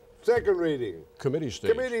reading, second reading. Committee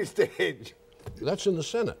stage. Committee stage. That's in the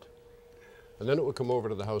Senate. And then it would come over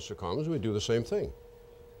to the House of Commons, we'd do the same thing.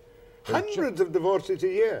 Hundreds of divorces a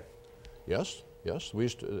year. Yes, yes,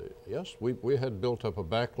 we had built up a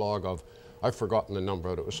backlog of, I've forgotten the number,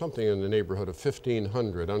 but it was something in the neighborhood of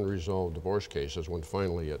 1,500 unresolved divorce cases when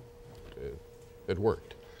finally it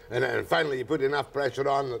worked. And finally you put enough pressure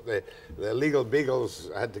on that the legal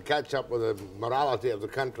beagles had to catch up with the morality of the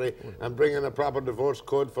country and bring in a proper divorce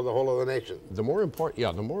code for the whole of the nation. The more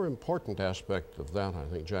important aspect of that, I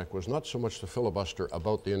think, Jack, was not so much the filibuster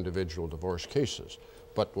about the individual divorce cases,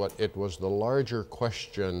 but what it was the larger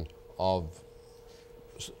question of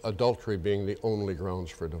adultery being the only grounds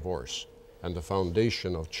for divorce and the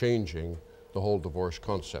foundation of changing the whole divorce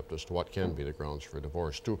concept as to what can be the grounds for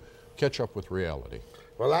divorce to catch up with reality.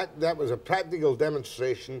 Well, that was a practical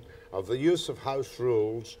demonstration of the use of House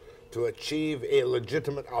rules to achieve a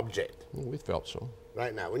legitimate object. We felt so.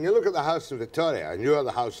 Right now, when you look at the House of Victoria, and you're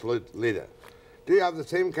the House leader, do you have the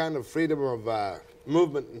same kind of freedom of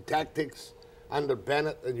movement and tactics under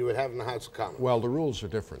Bennett that you would have in the House of Commons? Well, the rules are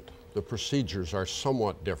different. The procedures are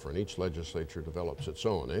somewhat different. Each legislature develops its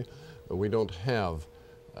own, But we don't have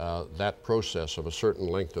that process of a certain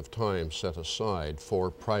length of time set aside for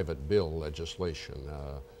private bill legislation.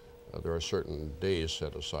 There are certain days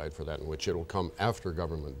set aside for that in which it'll come after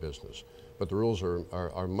government business. But the rules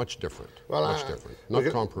are much different, much different, not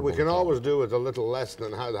comparable. We can always do with a little less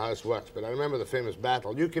than how the House works, but I remember the famous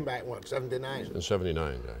battle. You came back, what, 79? In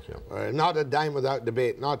 79, yeah. Not a dime without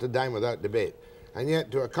debate, not a dime without debate. And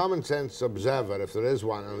yet, to a common sense observer, if there is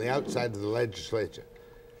one on the outside of the legislature,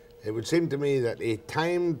 it would seem to me that a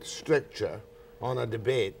timed stricture on a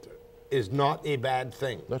debate is not a bad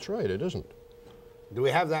thing. That's right, it isn't. Do we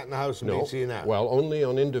have that in the House of No. B.C. now? Well, only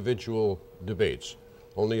on individual debates,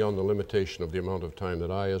 only on the limitation of the amount of time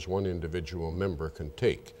that I, as one individual member, can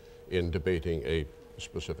take in debating a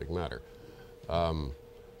specific matter.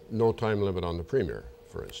 No time limit on the Premier,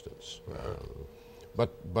 for instance.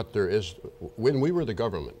 But there is, when we were the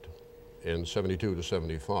government in 72 to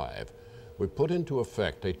 75, we put into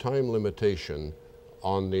effect a time limitation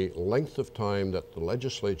on the length of time that the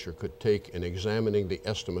legislature could take in examining the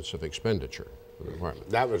estimates of expenditure for the department.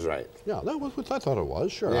 That was right. Yeah, that was what I thought it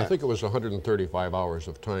was, sure. Yeah. I think it was 135 hours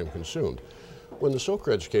of time consumed. When the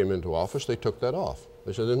Socreds came into office, they took that off.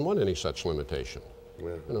 They said they didn't want any such limitation.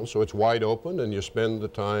 Yeah. You know, so it's wide open, and you spend the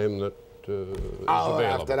time that is hour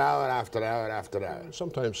available. after hour after hour after hour.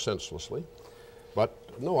 Sometimes senselessly. But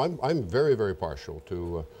no, I'm very, very partial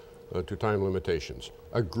to time limitations.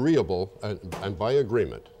 Agreeable and by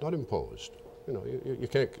agreement, not imposed. You know,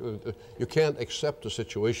 you can't accept a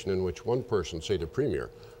situation in which one person, say the Premier,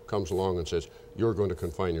 comes along and says, you're going to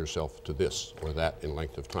confine yourself to this or that in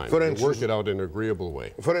length of time. For You instance, work it out in an agreeable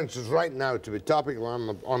way. For instance, right now, to be topical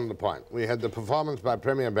on the point, we had the performance by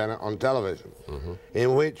Premier Bennett on television,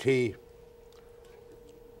 in which he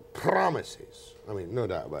promises, I mean, no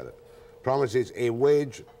doubt about it, promises a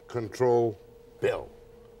wage control bill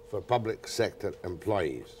for public sector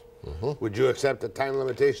employees. Would you accept a time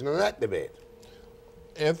limitation on that debate?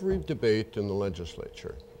 Every debate in the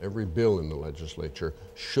legislature, every bill in the legislature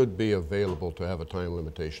should be available to have a time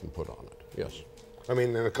limitation put on it, yes. I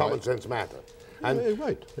mean, in a common sense matter. And,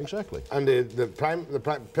 right, exactly. And the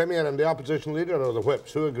Premier and the opposition leader, or the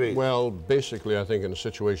whips, who agreed? Well, basically, I think in a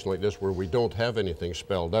situation like this where we don't have anything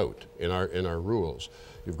spelled out in our rules,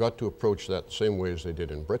 you've got to approach that the same way as they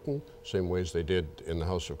did in Britain, same way as they did in the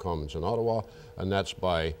House of Commons in Ottawa, and that's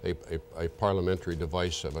by a parliamentary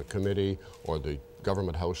device of a committee or the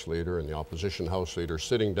government House leader and the opposition House leader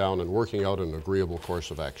sitting down and working out an agreeable course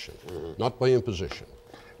of action, not by imposition.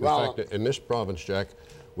 In fact, in this province, Jack,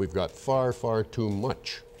 we've got far, far too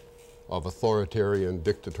much of authoritarian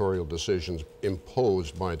dictatorial decisions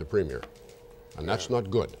imposed by the Premier. And that's not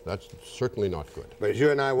good. That's certainly not good. But as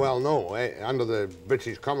you and I well know, under the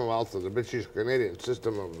British Commonwealth or the British Canadian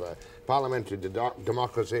system of parliamentary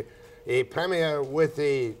democracy, a Premier with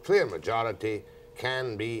a clear majority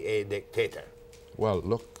can be a dictator. Well,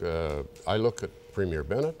 look, I look at Premier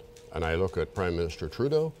Bennett and I look at Prime Minister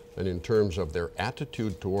Trudeau, and in terms of their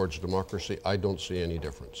attitude towards democracy, I don't see any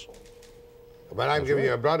difference. But I'm giving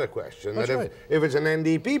you a broader question. That's that if it's an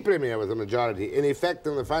NDP Premier with a majority, in effect,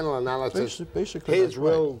 in the final analysis, his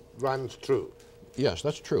will runs true. Yes,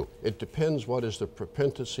 that's true. It depends what is the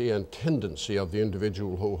propensity and tendency of the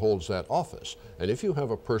individual who holds that office. And if you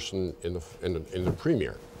have a person in the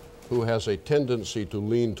Premier who has a tendency to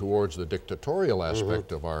lean towards the dictatorial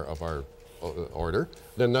aspect of our order,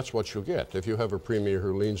 then that's what you'll get. If you have a Premier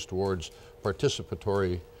who leans towards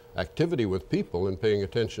participatory activity with people and paying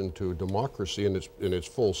attention to democracy in its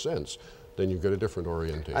full sense, then you get a different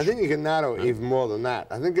orientation. I think you can narrow even more than that.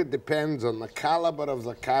 I think it depends on the caliber of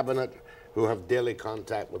the cabinet who have daily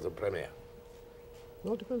contact with the Premier.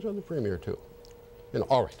 Well, it depends on the Premier too. You know,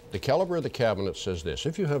 all right, the caliber of the cabinet says this.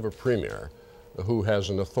 If you have a Premier who has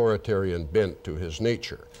an authoritarian bent to his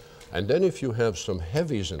nature, and then if you have some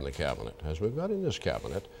heavies in the cabinet, as we've got in this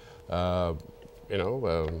cabinet,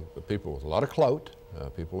 people with a lot of clout,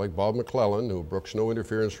 people like Bob McClellan, who brooks no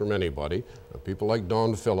interference from anybody, people like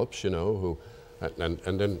Don Phillips, you know, who, and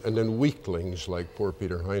then weaklings like poor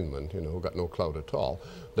Peter Heinemann, you know, who got no clout at all.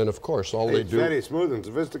 Then of course all they do. He's very smooth and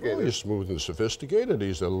sophisticated. Oh, he's smooth and sophisticated.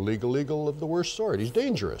 He's a legal of the worst sort. He's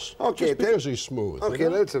dangerous. Okay, just because he's smooth. Okay,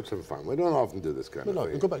 let's have some fun. We don't often do this kind of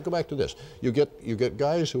thing. Go back to this. You get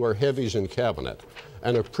guys who are heavies in cabinet,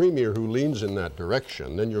 and a Premier who leans in that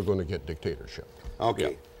direction. Then you're going to get dictatorship.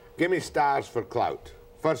 Okay, give me stars for clout.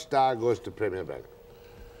 First star goes to Premier Bennett.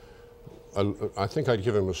 I think I'd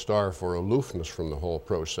give him a star for aloofness from the whole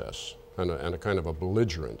process and a kind of a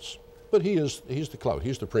belligerence. But he's the clout.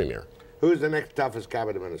 He's the Premier. Who's the next toughest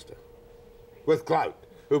cabinet minister? With clout.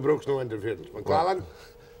 Who brooks no interference? McClellan?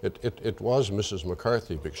 Well, it was Mrs.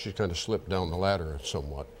 McCarthy, because she kind of slipped down the ladder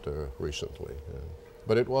somewhat recently.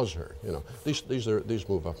 But it was her. You know, these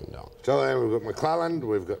move up and down. So then we've got McClellan.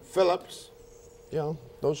 We've got Phillips. Yeah,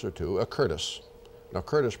 those are two. Curtis. Now,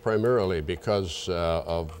 Curtis primarily because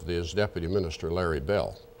of his deputy minister, Larry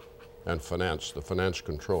Bell, and finance, the finance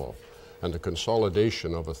control, and the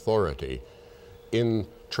consolidation of authority in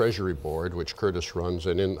Treasury Board, which Curtis runs,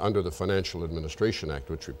 and under the Financial Administration Act,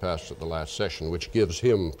 which we passed at the last session, which gives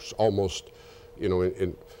him almost, you know,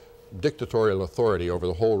 dictatorial authority over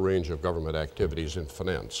the whole range of government activities in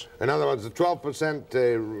finance. In other words, the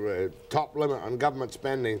 12% top limit on government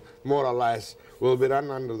spending, more or less, will be done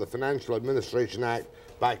under the Financial Administration Act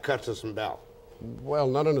by Curtis and Bell. Well,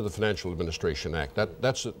 not under the Financial Administration Act.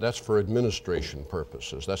 That's for administration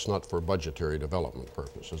purposes. That's not for budgetary development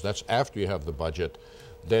purposes. That's after you have the budget.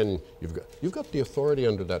 Then you've got the authority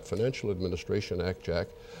under that Financial Administration Act, Jack,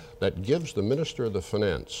 that gives the Minister of the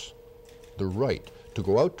Finance the right to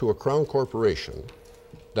go out to a Crown corporation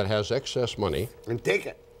that has excess money and take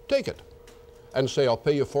it. Take it. And say, I'll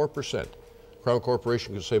pay you 4%. Crown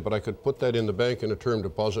Corporation could say, but I could put that in the bank in a term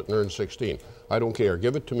deposit and earn 16. I don't care.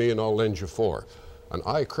 Give it to me and I'll lend you 4. And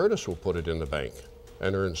I, Curtis, will put it in the bank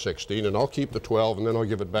and earn 16, and I'll keep the 12, and then I'll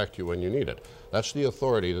give it back to you when you need it. That's the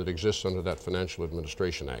authority that exists under that Financial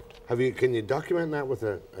Administration Act. Can you document that with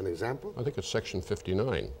an example? I think it's Section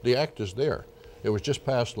 59. The Act is there. It was just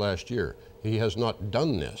passed last year. He has not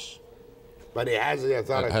done this. But he has the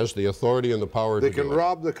authority. It has the authority and the power to do it. They can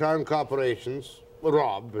rob the Crown corporations,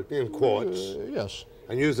 rob, in quotes. Yes.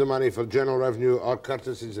 And use the money for general revenue or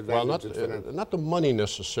Curtis's advantage. Well, not the money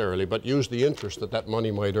necessarily, but use the interest that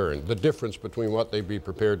money might earn, the difference between what they'd be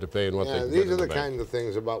prepared to pay and what they can get in the bank. These are the kind of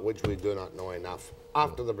things about which we do not know enough.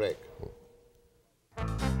 After the break.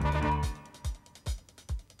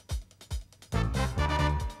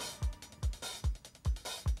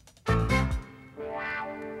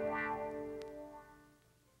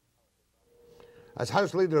 As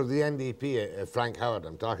House Leader of the NDP, Frank Howard,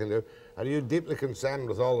 I'm talking to, are you deeply concerned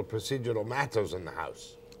with all the procedural matters in the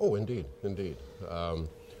House? Oh, indeed, indeed.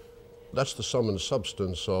 That's the sum and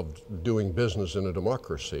substance of doing business in a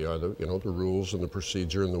democracy, are the rules and the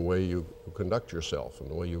procedure and the way you conduct yourself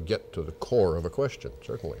and the way you get to the core of a question,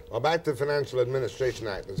 certainly. Well, back to the Financial Administration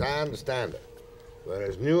Act. As I understand it, there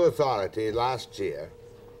is new authority last year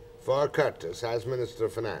for Curtis, as Minister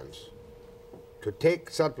of Finance, to take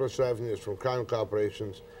surplus revenues from Crown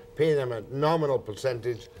corporations, pay them a nominal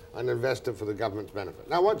percentage, and invest it for the government's benefit.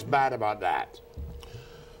 Now, what's bad about that?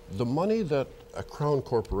 The money that a Crown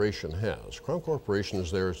corporation has, Crown corporation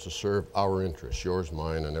is there to serve our interests, yours,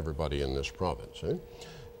 mine, and everybody in this province.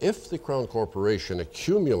 If the Crown corporation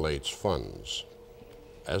accumulates funds,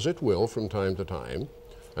 as it will from time to time,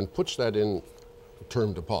 and puts that in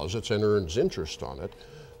term deposits and earns interest on it,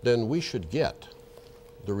 then we should get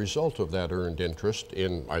the result of that earned interest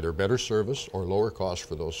in either better service or lower cost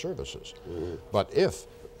for those services. But if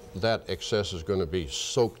that excess is going to be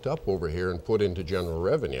soaked up over here and put into general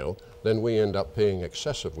revenue, then we end up paying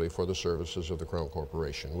excessively for the services of the Crown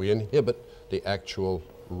Corporation. We inhibit the actual,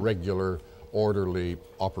 regular, orderly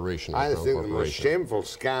operation of the Crown Corporation. I think the most shameful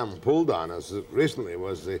scam pulled on us recently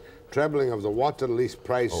was the trebling of the water lease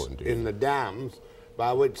price in the dams,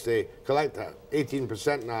 by which they collect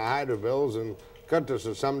 18% in our hydro bills, and Curtis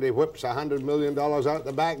or somebody whips $100 million out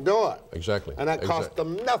the back door. Exactly. And that cost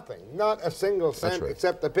them nothing, not a single cent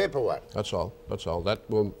except the paperwork. That's all. That's all. That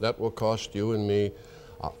will cost you and me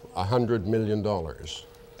 $100 million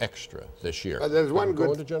extra this year. There's one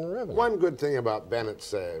going to general revenue. One good thing about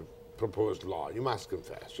Bennett's proposed law, you must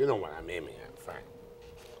confess. You know what I'm aiming at, Frank.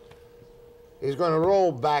 He's going to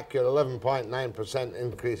roll back your 11.9%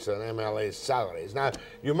 increase in MLA's salaries. Now,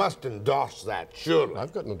 you must endorse that, surely.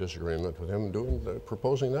 I've got no disagreement with him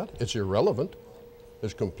proposing that. It's irrelevant.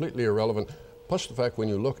 It's completely irrelevant. Plus the fact when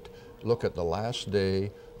you look at the last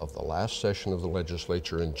day of the last session of the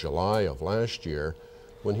legislature in July of last year,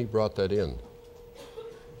 when he brought that in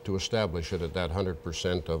to establish it at that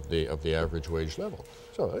 100% of the average wage level.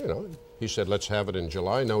 So, he said, let's have it in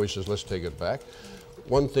July. Now he says, let's take it back.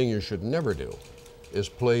 One thing you should never do is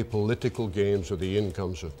play political games with the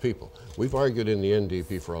incomes of people. We've argued in the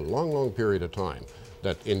NDP for a long, long period of time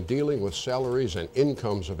that in dealing with salaries and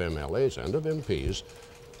incomes of MLAs and of MPs,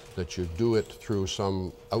 that you do it through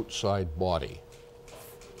some outside body.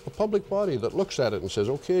 A public body that looks at it and says,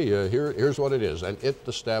 okay, here's what it is, and it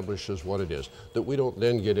establishes what it is. That we don't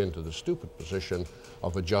then get into the stupid position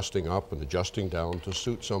of adjusting up and adjusting down to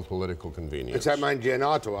suit some political convenience. Except, mind you, in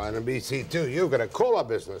Ottawa and in BC too. You've got a cola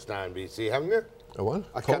business now in BC, haven't you? A what?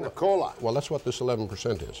 A kind of cola. Well, that's what this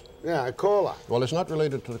 11% is. Yeah, a cola. Well, it's not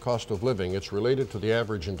related to the cost of living. It's related to the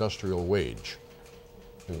average industrial wage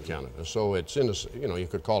in Canada. So it's in a, you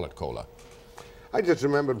could call it cola. I just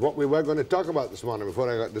remembered what we were going to talk about this morning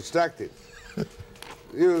before I got distracted.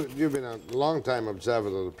 You've been a long-time observer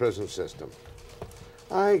of the prison system.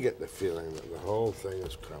 I get the feeling that the whole thing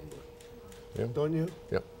is crumbling. Yeah. Don't you?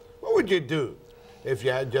 Yeah. What would you do if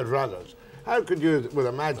you had your druthers? How could you, with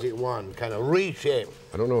a magic wand, kind of reshape?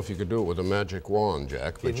 I don't know if you could do it with a magic wand,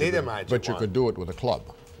 Jack. You need a magic wand. But you could do it with a club.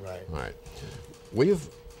 Right. Right. We've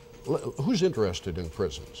who's interested in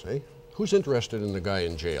prisons, eh? Who's interested in the guy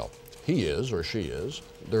in jail? He is, or she is,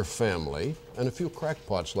 their family, and a few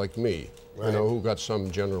crackpots like me, you know, who got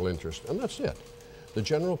some general interest, and that's it. The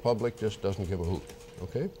general public just doesn't give a hoot,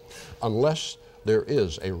 okay? Unless there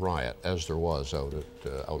is a riot, as there was out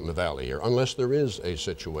in the valley here, unless there is a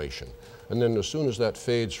situation. And then as soon as that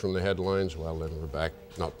fades from the headlines, well, then we're back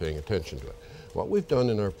not paying attention to it. What we've done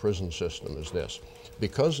in our prison system is this.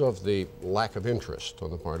 Because of the lack of interest on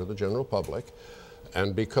the part of the general public,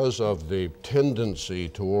 and because of the tendency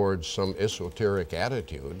towards some esoteric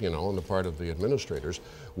attitude, you know, on the part of the administrators,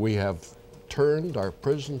 we have turned our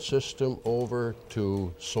prison system over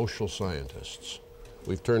to social scientists.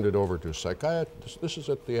 We've turned it over to psychiatrists. This is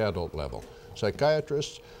at the adult level.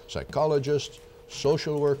 Psychiatrists, psychologists,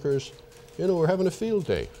 social workers. You know, we're having a field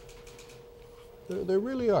day. They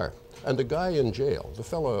really are. And the guy in jail, the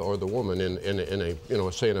fellow or the woman in a, you know,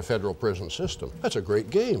 say in a federal prison system, that's a great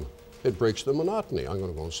game. It breaks the monotony. I'm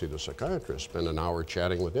going to go and see the psychiatrist, spend an hour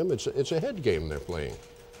chatting with him. It's a head game they're playing.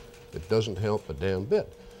 It doesn't help a damn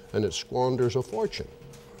bit. And it squanders a fortune.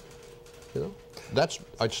 You know,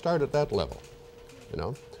 I'd start at that level. You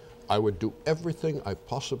know, I would do everything I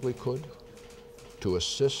possibly could to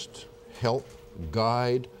assist, help,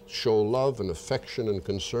 guide, show love and affection and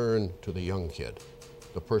concern to the young kid,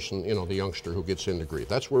 the person, you know, the youngster who gets into grief.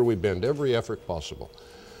 That's where we bend every effort possible.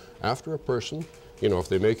 After a person, you know, if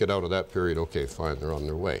they make it out of that period, okay, fine, they're on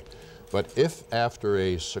their way. But if after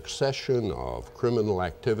a succession of criminal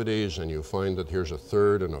activities and you find that here's a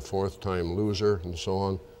third and a fourth time loser and so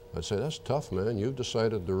on, I'd say, that's tough, man. You've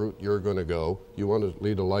decided the route you're going to go. You want to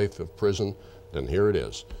lead a life of prison, then here it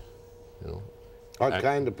is. You know. What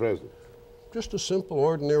kind of prison? Just a simple,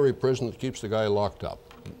 ordinary prison that keeps the guy locked up.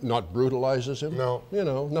 Not brutalizes him. No. You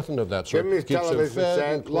know, nothing of that sort. Give him his keeps television him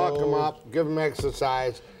fed set, lock him up, give him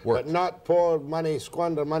exercise, but not pour money,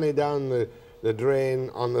 squander money down the drain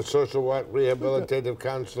on the social work, rehabilitative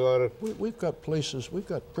counselor. We've got places, we've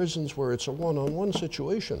got prisons where it's a one-on-one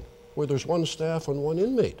situation, where there's one staff and one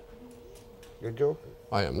inmate. You're joking?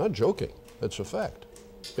 I am not joking. It's a fact.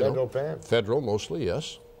 Federal pen? Federal, mostly,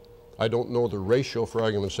 yes. I don't know the ratio, for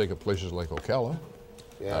argument's sake, of places like Ocala,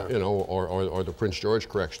 you know, or the Prince George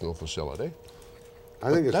Correctional Facility.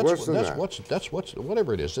 I think it's worse than that. That's what's,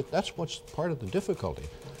 whatever it is, that's what's part of the difficulty.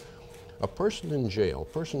 A person in jail,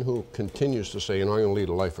 a person who continues to say, you know, I'm going to lead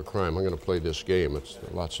a life of crime, I'm going to play this game, it's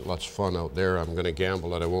lots of fun out there, I'm going to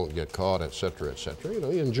gamble that I won't get caught, etc., etc. You know,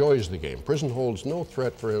 he enjoys the game. Prison holds no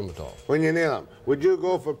threat for him at all. When you nail him, would you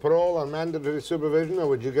go for parole on mandatory supervision, or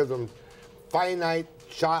would you give them finite,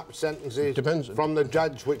 sharp sentences from the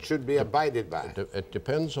judge which should be abided by? It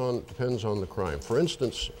depends on the crime. For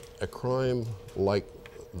instance, a crime like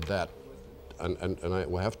that, and I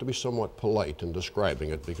will have to be somewhat polite in describing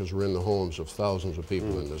it because we're in the homes of thousands of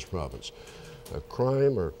people in this province. A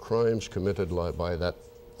crime or crimes committed by that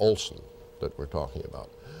Olson that we're talking about.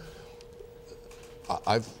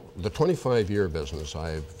 The 25-year business,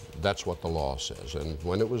 that's what the law says, and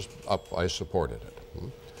when it was up, I supported it.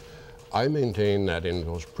 I maintain that in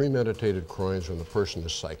those premeditated crimes when the person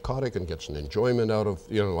is psychotic and gets an enjoyment out of,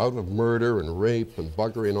 you know, out of murder and rape and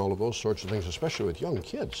buggery and all of those sorts of things, especially with young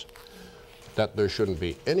kids, that there shouldn't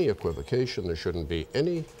be any equivocation, there shouldn't be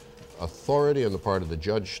any authority on the part of the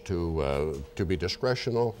judge to be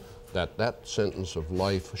discretional, that sentence of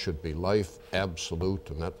life should be life absolute,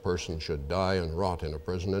 and that person should die and rot in a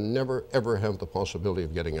prison and never ever have the possibility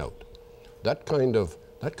of getting out. That kind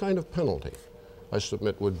of penalty, I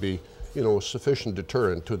submit, would be, you know, sufficient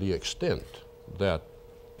deterrent to the extent that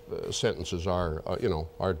sentences are, you know,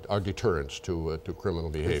 are deterrents to criminal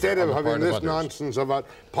behavior. Instead of having this nonsense about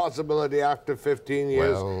possibility after 15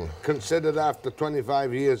 years, considered after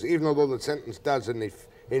 25 years, even though the sentence does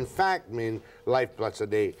in fact mean life plus a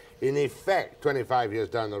day, in effect, 25 years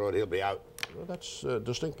down the road, he'll be out. Well, that's a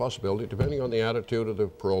distinct possibility, depending on the attitude of the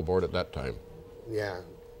parole board at that time. Yeah.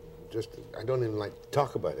 I don't even like to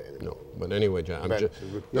talk about it anymore. No, but anyway, John,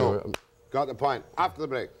 got the point. After the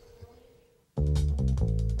break.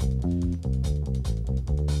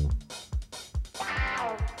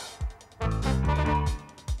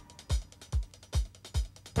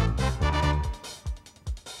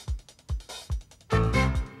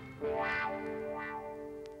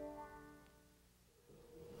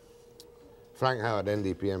 Frank Howard,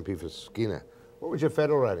 NDP MP for Skeena. What was your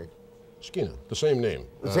federal riding? Skeena, the same name.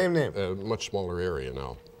 The same name? Much smaller area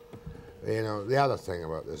now. You know, the other thing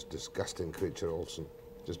about this disgusting creature, Olson,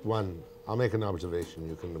 just one, I'll make an observation,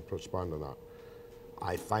 you can respond or not.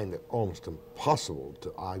 I find it almost impossible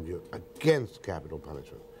to argue against capital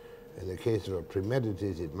punishment in the case of a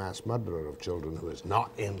premeditated mass murderer of children who is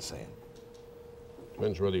not insane.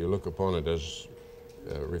 Depends whether you look upon it as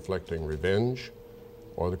reflecting revenge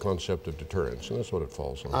or the concept of deterrence, and that's what it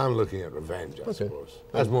falls on. I'm looking at revenge, I suppose,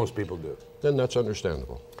 as most people do. Then that's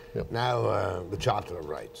understandable. Yep. Now, the Charter of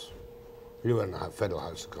Rights. You were in the Federal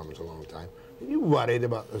House of Commons a long time. Are you worried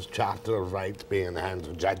about this Charter of Rights being in the hands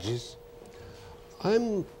of judges?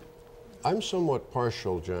 I'm somewhat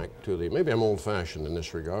partial, Jack, to the, maybe I'm old-fashioned in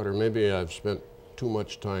this regard, or maybe I've spent too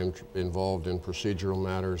much time involved in procedural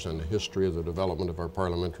matters and the history of the development of our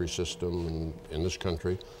parliamentary system in this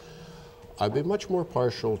country. I'd be much more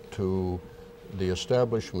partial to the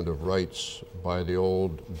establishment of rights by the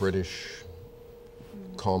old British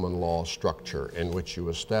common law structure, in which you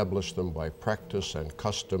establish them by practice and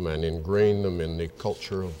custom and ingrain them in the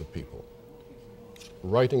culture of the people.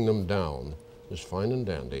 Writing them down is fine and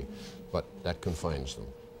dandy, but that confines them.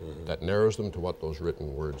 That narrows them to what those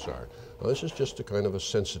written words are. Now, this is just a kind of a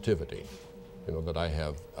sensitivity, you know, that I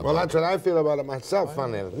have about well, that's what I feel about it myself,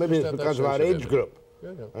 funny enough. Maybe it's because of our age group,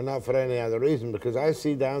 and not for any other reason, because I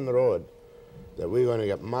see down the road that we're going to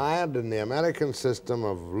get mired in the American system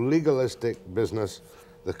of legalistic business.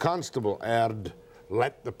 The constable erred,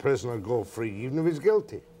 let the prisoner go free, even if he's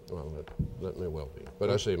guilty. Well, that may well be. But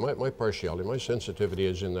I say, my partiality, my sensitivity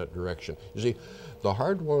is in that direction. You see, the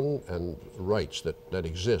hard-won and rights that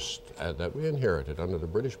exist, that we inherited under the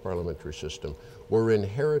British parliamentary system, were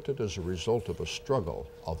inherited as a result of a struggle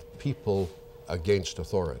of people against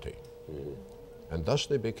authority. And thus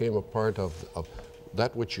they became a part of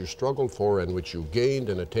that which you struggled for and which you gained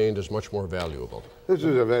and attained is much more valuable. This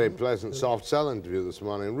was a very pleasant, soft sell interview this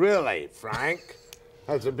morning. Really, Frank?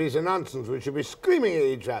 That's a piece of nonsense. We should be screaming at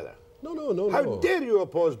each other. No. How dare you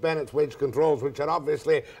oppose Bennett's wage controls, which are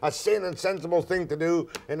obviously a sane and sensible thing to do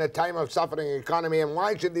in a time of suffering economy, and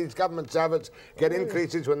why should these government servants get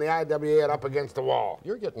increases when the IWA are up against the wall?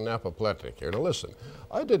 You're getting apoplectic here. Now listen,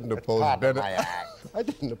 I didn't oppose I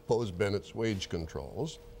didn't oppose Bennett's wage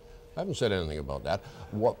controls. I haven't said anything about that.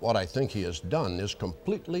 What I think he has done is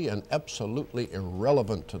completely and absolutely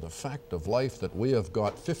irrelevant to the fact of life that we have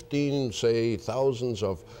got 15, say, thousands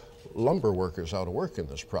of lumber workers out of work in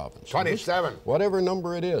this province. 27. Whatever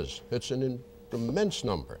number it is, it's an immense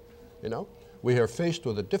number, you know. We are faced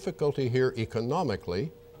with a difficulty here economically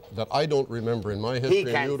that I don't remember in my history. He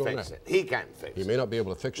can't fix it. He can't fix it. He may not be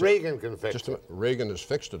able to fix it. Reagan can fix it. Reagan has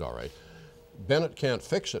fixed it, all right. Bennett can't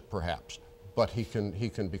fix it, perhaps, but he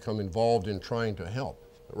can become involved in trying to help,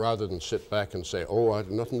 rather than sit back and say, oh, I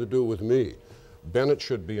had nothing to do with me. Bennett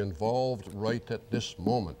should be involved right at this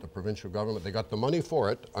moment. The provincial government, they got the money for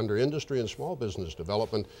it under industry and small business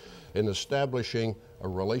development in establishing a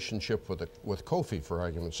relationship with COFI, for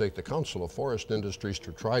argument's sake, the Council of Forest Industries,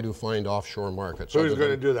 to try to find offshore markets. Who's going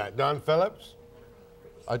to do that? Don Phillips?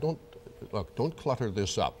 Don't clutter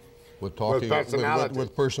this up with talking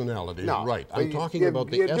with personality. No, right. I'm talking about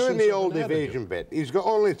the essence. You're doing the old evasion bit. He's got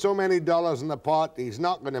only so many dollars in the pot. He's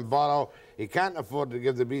not going to borrow. He can't afford to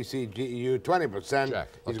give the B.C.G.E.U. 20%. Jack,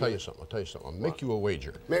 I'll tell you something. I'll make you a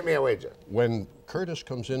wager. Make me a wager. When Curtis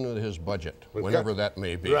comes in with his budget, whenever that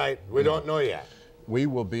may be. Right. We don't know yet. We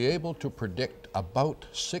will be able to predict about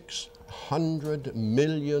 $600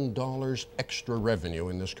 million extra revenue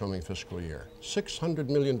in this coming fiscal year. $600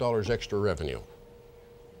 million extra revenue.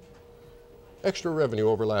 Extra revenue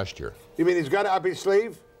over last year. You mean he's got it up his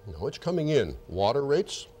sleeve? No, it's coming in. Water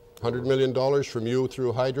rates, $100 million from you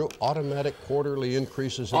through hydro, automatic quarterly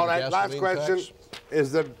increases in the gasoline tax. All right, last question.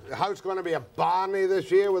 Is the House going to be a Barney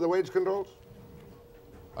this year with the wage controls?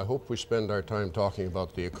 I hope we spend our time talking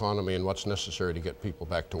about the economy and what's necessary to get people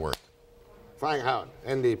back to work. Frank Howard,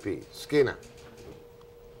 NDP. Skeena.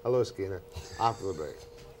 Hello, Skeena. After the break.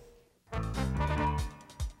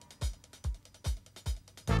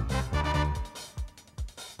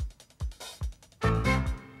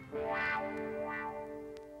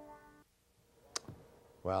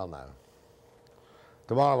 Well, now,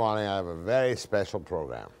 tomorrow morning I have a very special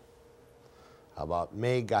program about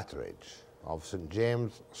May Gutteridge of St.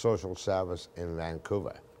 James Social Service in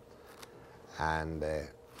Vancouver. And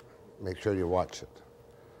make sure you watch it.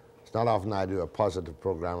 It's not often I do a positive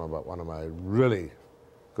program about one of my really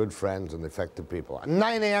good friends and effective people. At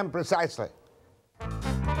 9 a.m. precisely.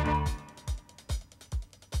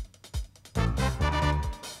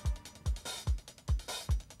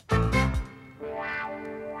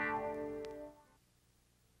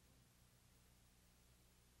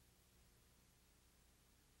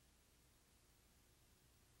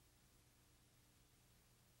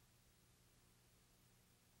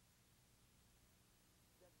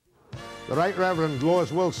 The Right Reverend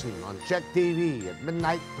Lois Wilson on Check TV at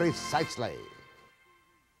midnight precisely.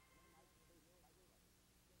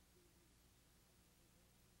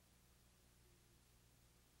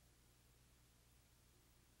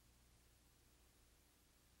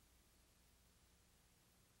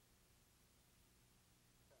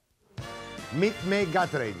 Meet May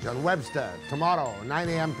Gutteridge on Webster tomorrow, 9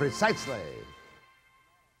 a.m. precisely.